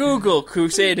 Can I Google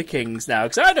Crusader Kings now?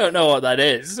 Because I don't know what that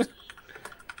is.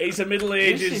 It's a Middle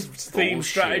Ages This is themed bullshit.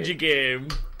 strategy game.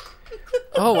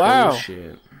 Oh, wow.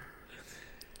 bullshit.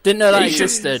 Didn't know that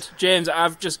existed. James,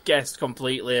 I've just guessed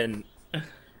completely and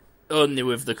only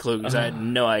with the clues. I had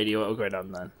no idea what was going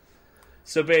on then.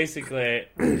 So basically,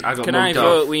 I got Can I mugged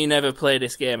vote off. we never play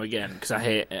this game again? Because I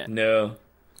hate it. no.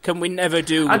 Can we never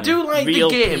do I do like the real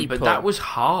game, people? but that was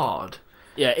hard.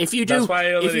 Yeah, if you That's do, why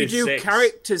I only if you did do 6.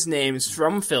 characters' names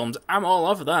from films, I'm all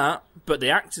over that. But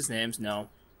the actors' names, no.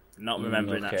 Not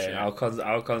remembering that Okay, shit.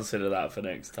 I'll consider that for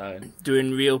next time.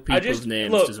 Doing real people's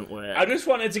names look, doesn't work. I just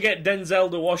wanted to get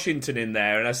Denzel Washington in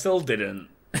there, and I still didn't.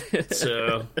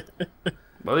 So,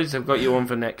 Well, at least I've got you one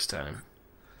for next time.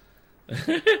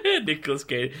 Nicolas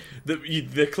Cage.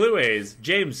 The clue is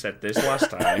James said this last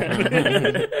time.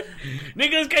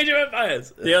 Nicolas Cage of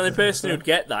Vampires. The only person who'd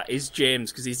get that is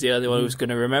James, because he's the only one who's going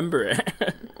to remember it.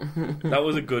 That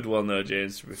was a good one, though,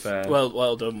 James. To be fair.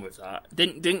 well done with that.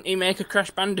 Didn't he make a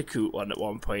Crash Bandicoot one at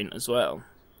one point as well?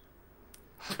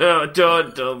 Oh,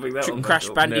 don't bring that one. Crash back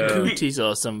up. Bandicooties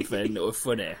or something that were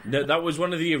funny. no, that was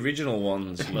one of the original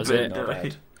ones. Was You it? know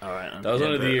that. All right. That was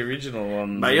one of but the original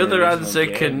ones. My in the other original answer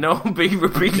game. cannot be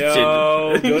repeated.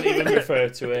 No, don't even refer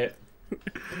to it.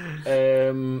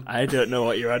 I don't know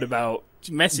what you're on about.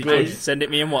 Message Good. me. Send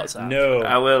it me in WhatsApp. No,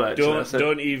 I will actually.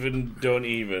 don't even.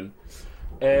 We're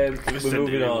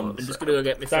moving on. I'm just going to go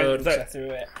get my Thank- phone. thank- Set through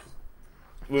it.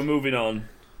 We're moving on.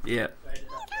 Yeah.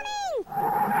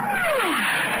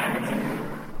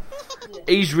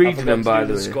 He's I reading forgot them, to by do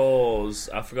the the way. scores.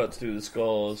 I forgot to do the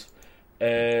scores.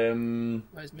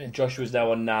 Where's me? Joshua's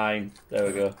now on 9. There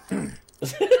we go.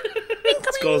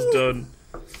 Scores done.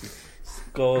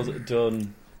 Scores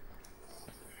done.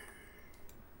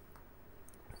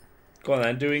 Go on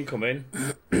then, do incoming.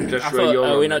 Just I where thought, you're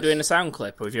are we on not this. doing a sound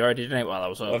clip, or have you already done it while I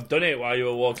was up? I've done it while you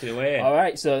were walking away.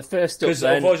 Alright, so first up Because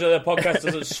then... unfortunately the podcast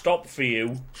doesn't stop for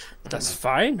you. That's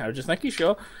fine, I was just making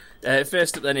sure.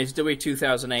 First up then is Dewey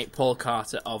 2008 Paul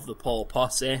Carter of the Paul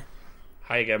Posse.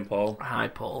 Hi again, Paul. Hi,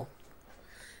 Paul.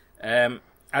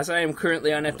 As I am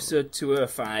currently on episode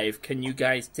 205, can you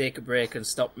guys take a break and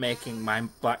stop making my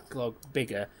backlog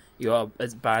bigger? You are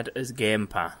as bad as Game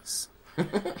Pass.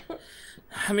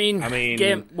 I mean,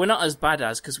 we're not as bad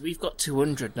as, because we've got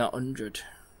 200, not 100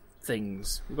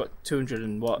 things. We've got 200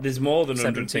 and what? There's more than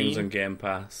 100 17? things on Game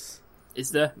Pass.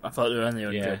 Is there? I thought there were only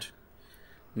 100. Yeah.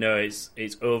 No, it's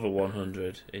over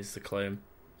 100 is the claim.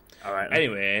 Alright.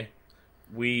 Anyway,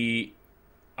 we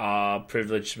are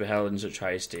privileged to be held in such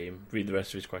high esteem. Read the rest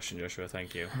of his question, Joshua.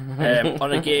 Thank you.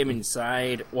 On a gaming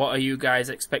side, what are you guys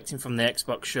expecting from the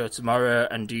Xbox show tomorrow,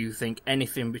 and do you think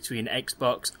anything between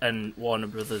Xbox and Warner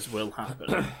Brothers will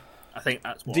happen? I think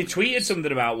that's what They tweeted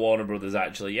something about Warner Brothers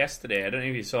actually yesterday. I don't know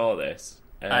if you saw this.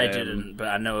 I didn't, but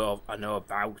I know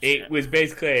about It it. was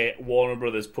basically Warner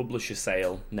Brothers publisher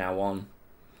sale now on.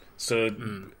 So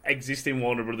existing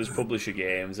Warner Brothers publisher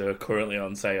games are currently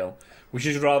on sale, which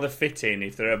is rather fitting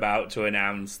if they're about to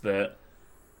announce that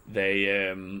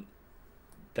they're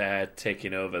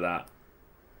taking over that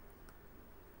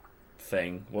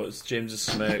thing. What's James's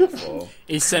smirk for?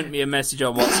 He sent me a message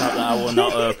on WhatsApp that I will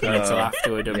not open until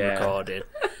after we're done recording.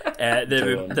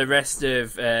 The rest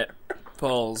of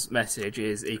Paul's message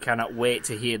is he cannot wait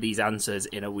to hear these answers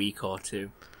in a week or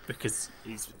two, because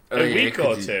he's A week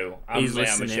or two. I'm he's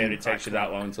ashamed listening it takes you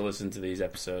that long to listen to these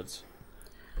episodes.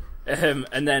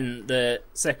 and then the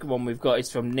second one we've got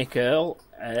is from Nick Earl.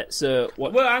 So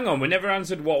what? Well, hang on. We never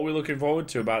answered what we're looking forward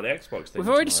to about the Xbox thing. We've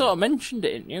already tomorrow. sort of mentioned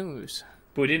it in news.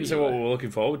 But we didn't say what we were looking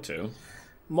forward to.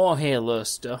 More Halo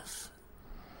stuff.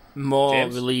 more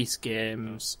James? release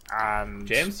games and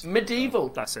James? Medieval.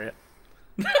 That's it.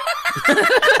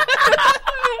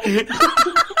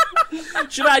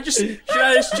 Should I just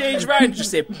change mine and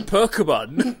just say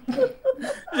Pokemon?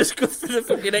 Just go for the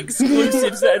fucking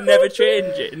exclusives that are never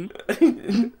changing.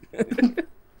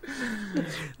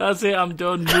 That's it, I'm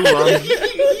done. Move on.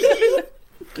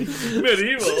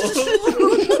 Medieval.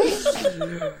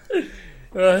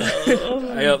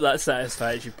 I hope that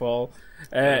satisfies you, Paul.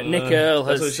 Nick Earl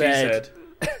That's has what she said.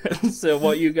 So,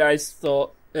 what you guys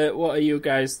thought? What are you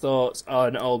guys' thoughts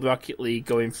on old Rocket League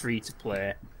going free to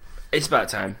play? It's about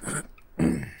time.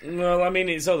 Well, I mean,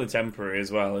 it's only temporary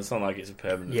as well. It's not like it's a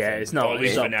permanent Yeah, thing. it's not- Or at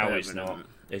least it's for not now, it's permanent. not.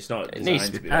 It's not It designed needs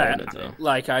to to be be permanent. permanent, though.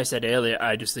 Like I said earlier,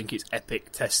 I just think it's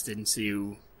epic testing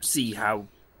to see how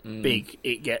big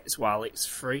it gets while it's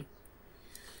free.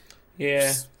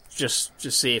 Yeah. Just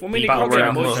see if Well, I mean, it people can't get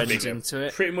get much friends bigger. into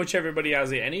it. Pretty much everybody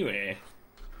has it anyway.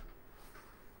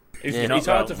 It's, Yeah, it's not hard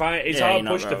wrong. to find. It's Yeah, hard you're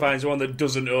not push to wrong. find someone that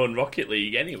doesn't own Rocket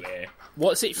League anyway.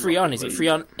 What's it free on? Is it free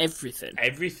on everything?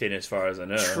 Everything, as far as I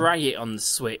know. Try it on the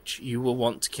Switch. You will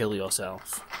want to kill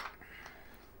yourself.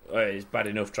 Well, it's bad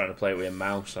enough trying to play it with a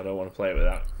mouse. I don't want to play it with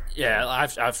that. Yeah,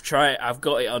 I've tried. I've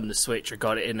got it on the Switch. I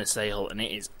got it in a sale, and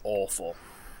it is awful.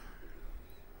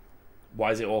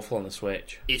 Why is it awful on the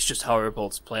Switch? It's just horrible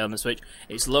to play on the Switch.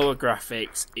 It's lower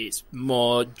graphics. It's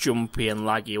more jumpy and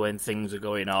laggy when things are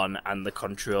going on, and the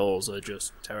controls are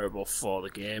just terrible for the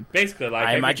game. Basically, like I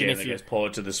every imagine game if that you- gets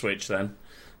ported to the Switch, then.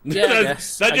 Yeah, I that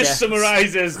guess, that I just guess.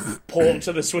 summarises port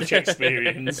to the Switch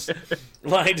experience.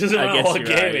 Like, it doesn't I matter guess what you're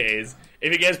game right. it is.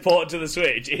 If it gets ported to the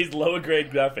Switch, it's lower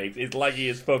grade graphics, it's laggy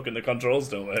as fuck, and the controls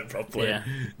don't work properly. Yeah.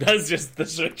 That's just the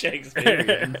Switch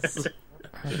experience.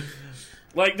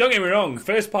 Like, don't get me wrong,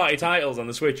 first party titles on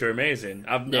the Switch are amazing.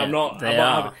 Yeah, I'm not they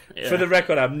are, having, yeah. for the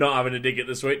record, I'm not having a dig at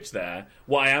the Switch there.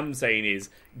 What I am saying is,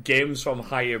 games from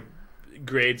higher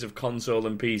grades of console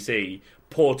and PC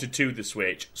ported to the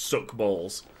Switch suck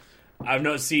balls. I've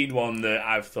not seen one that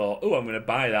I've thought, oh, I'm going to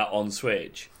buy that on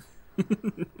Switch.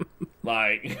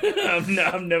 Like, I've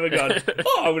never gone,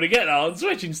 oh, I'm going to get that on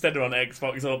Switch instead of on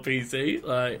Xbox or PC.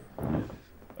 Like,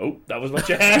 oh, that was my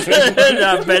chair.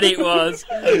 I bet it was.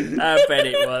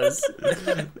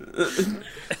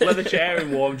 Leather chair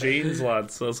and warm jeans,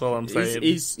 lads. That's all I'm saying.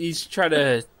 He's trying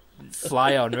to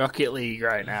fly on Rocket League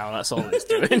right now. That's all he's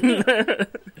doing.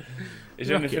 Is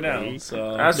there anything Rocket League. else?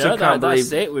 I still can't that's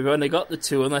believe. it. We've only got the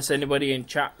two, unless anybody in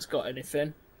chat's got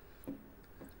anything.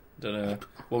 Don't know.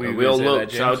 What were you We all gonna say look,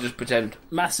 there, so I'll James? just pretend.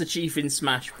 Master Chief in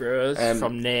Smash Bros.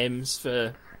 From names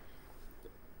for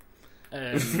for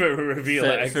a reveal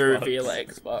at Xbox. for reveal at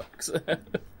Xbox.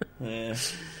 Yeah.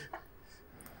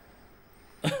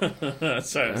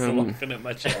 Sorry, I'm still laughing at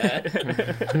my chair.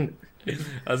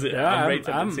 I'm ready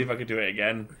to see if I can do it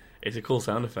again. It's a cool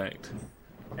sound effect.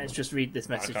 Let's just read this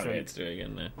I message can't from. wait to do it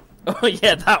again now. Oh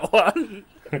yeah, that one.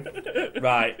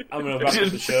 Right, I'm going to wrap up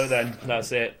the show then.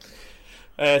 That's it.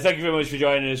 Thank you very much for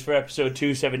joining us for episode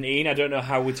 217. I don't know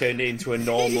how we turned it into a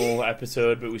normal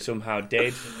episode, but we somehow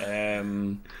did.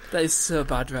 That is so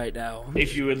bad right now.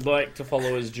 If you would like to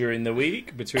follow us during the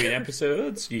week between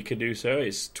episodes, you can do so.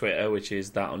 It's Twitter, which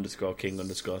is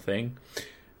that_king_thing.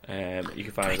 You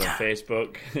can find us on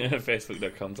Facebook,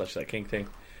 facebook.com/thatkingthing.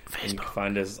 And you can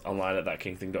find us online at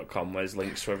thatkingthing.com, where there's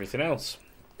links to everything else.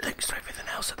 Links to everything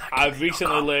else at that. I've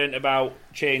recently learned about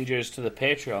changes to the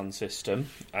Patreon system,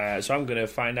 so I'm going to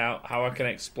find out how I can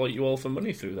exploit you all for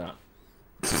money through that.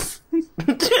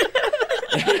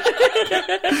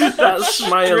 That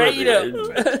smile at Straight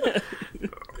the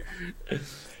end.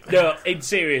 No, in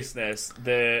seriousness,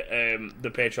 the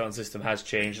Patreon system has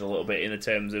changed a little bit in the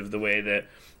terms of the way that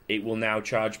it will now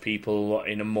charge people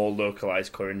in a more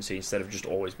localized currency instead of just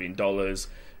always being dollars.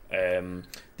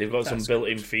 They've got some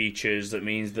built-in features that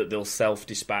means that they'll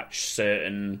self-dispatch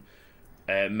certain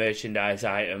merchandise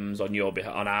items on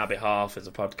our behalf as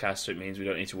a podcast. So it means we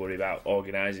don't need to worry about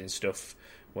organising stuff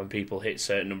when people hit a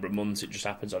certain number of months. It just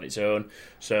happens on its own.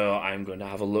 So I'm going to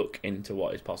have a look into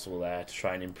what is possible there to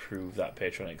try and improve that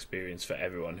Patreon experience for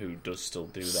everyone who does still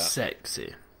do that.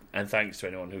 Sexy. And thanks to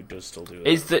anyone who does still do that.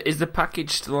 Is the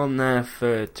package still on there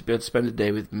to be able to spend a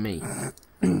day with me?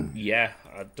 Yeah,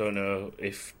 I don't know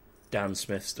if Dan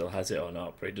Smith still has it or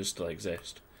not, but it does still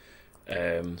exist.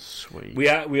 Sweet. We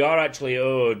are actually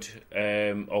owed,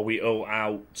 or we owe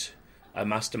out a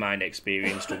mastermind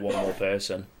experience to one more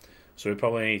person. So we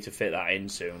probably need to fit that in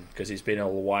soon, because it's been a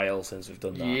while since we've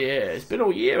done that. Yeah, it's been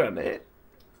all year, hasn't it?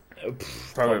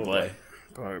 Probably.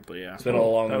 Probably, yeah. It's been a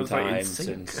long That was like time in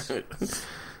sync. since...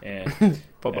 Yeah.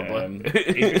 Probably.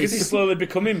 It's because he's slowly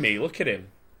becoming me. Look at him.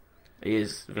 He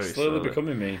is very He's slowly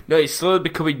becoming me. No, he's slowly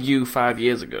becoming you 5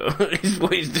 years ago. Is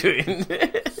what he's doing.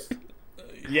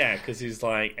 Yeah, because he's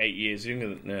like 8 years younger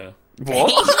than now.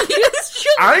 What?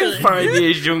 I'm 5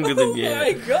 years younger than you. Oh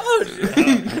my god!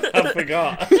 I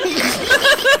forgot.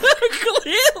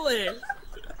 Clearly!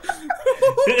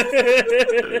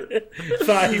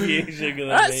 5 years younger than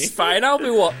That's me. fine. I'll be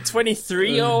what,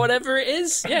 23 or whatever it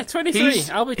is? Yeah, 23. He's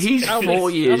 4 I'll be years I'll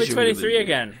younger be than 23 you.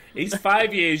 again. He's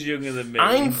 5 years younger than me.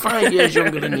 I'm 5 years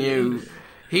younger than you.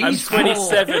 I'm He's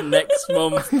 27 next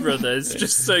month, brothers.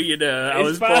 Just so you know, I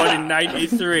was born in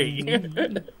 '93.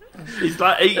 He's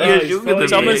like 8 years younger than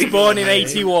Thomas me. born in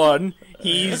 '81.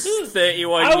 He's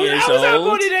 31 years I was old.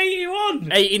 born in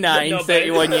 81. 89, No,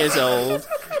 31 years old.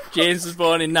 James was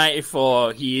born in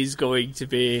 94. He is going to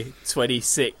be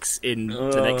 26 in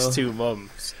the next 2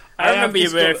 months. I remember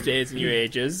your birthdays and your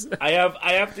ages. I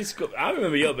have discovered. I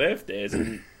remember your birthdays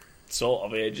and sort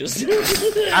of ages.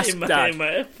 Ask Dad. In my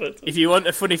effort. If you want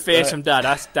a funny face from Dad,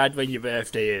 ask Dad when your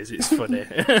birthday is. It's funny.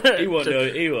 He won't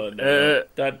know. He won't know.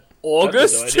 Dad.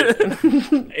 August?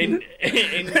 In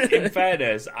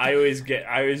fairness, I always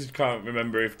can't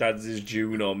remember if Dad's is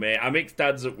June or May. I mix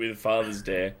Dad's up with Father's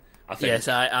Day. I think. Yes,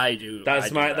 I do. That's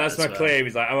my well. claim.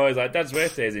 He's like, I'm always like, Dad's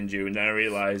birthday's in June. Then I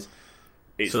realise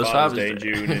it's So it's Father's Day in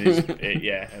Father's June, and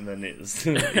and then it's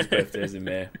his birthday's in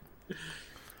May.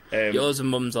 Yours and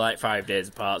Mum's are like 5 days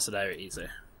apart, so they're easy.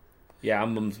 Yeah,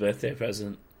 I'm Mum's birthday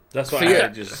present. That's what Thea- I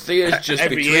just. Thea's just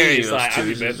Every between year you. it's like, two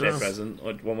happy as birthday well. present.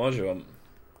 What more do you want?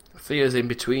 Thea's in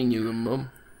between you and Mum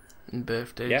in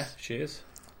birthdays. Yeah, she is.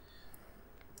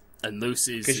 And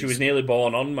Lucy's. Because she was nearly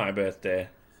born on my birthday.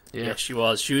 Yeah, she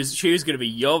was. She was going to be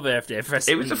your birthday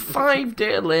present. It was a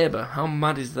 5-day labour. How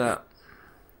mad is that?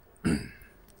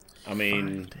 I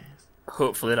mean,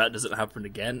 Hopefully that doesn't happen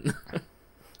again.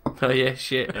 Oh yeah,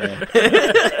 shit.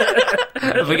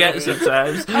 I forget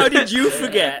sometimes. How did you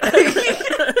forget?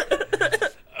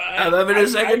 I'm having a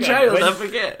second child. I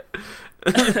forget.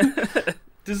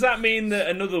 Does that mean that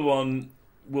another one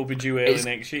will be due early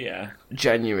next year?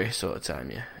 January sort of time,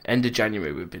 yeah. End of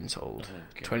January, we've been told.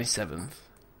 27th.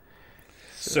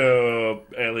 So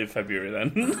early February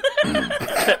then.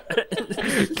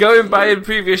 Going by a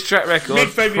previous track record,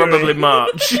 Mid-February. probably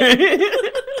March.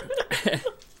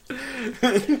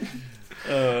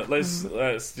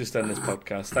 Let's just end this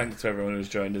podcast. Thanks to everyone who's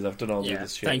joined us. I've done all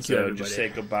this shit. thank you, so everybody. just say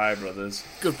goodbye, brothers.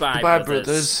 Goodbye, Goodbye,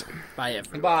 brothers. brothers. Bye,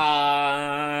 everyone.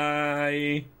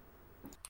 Bye.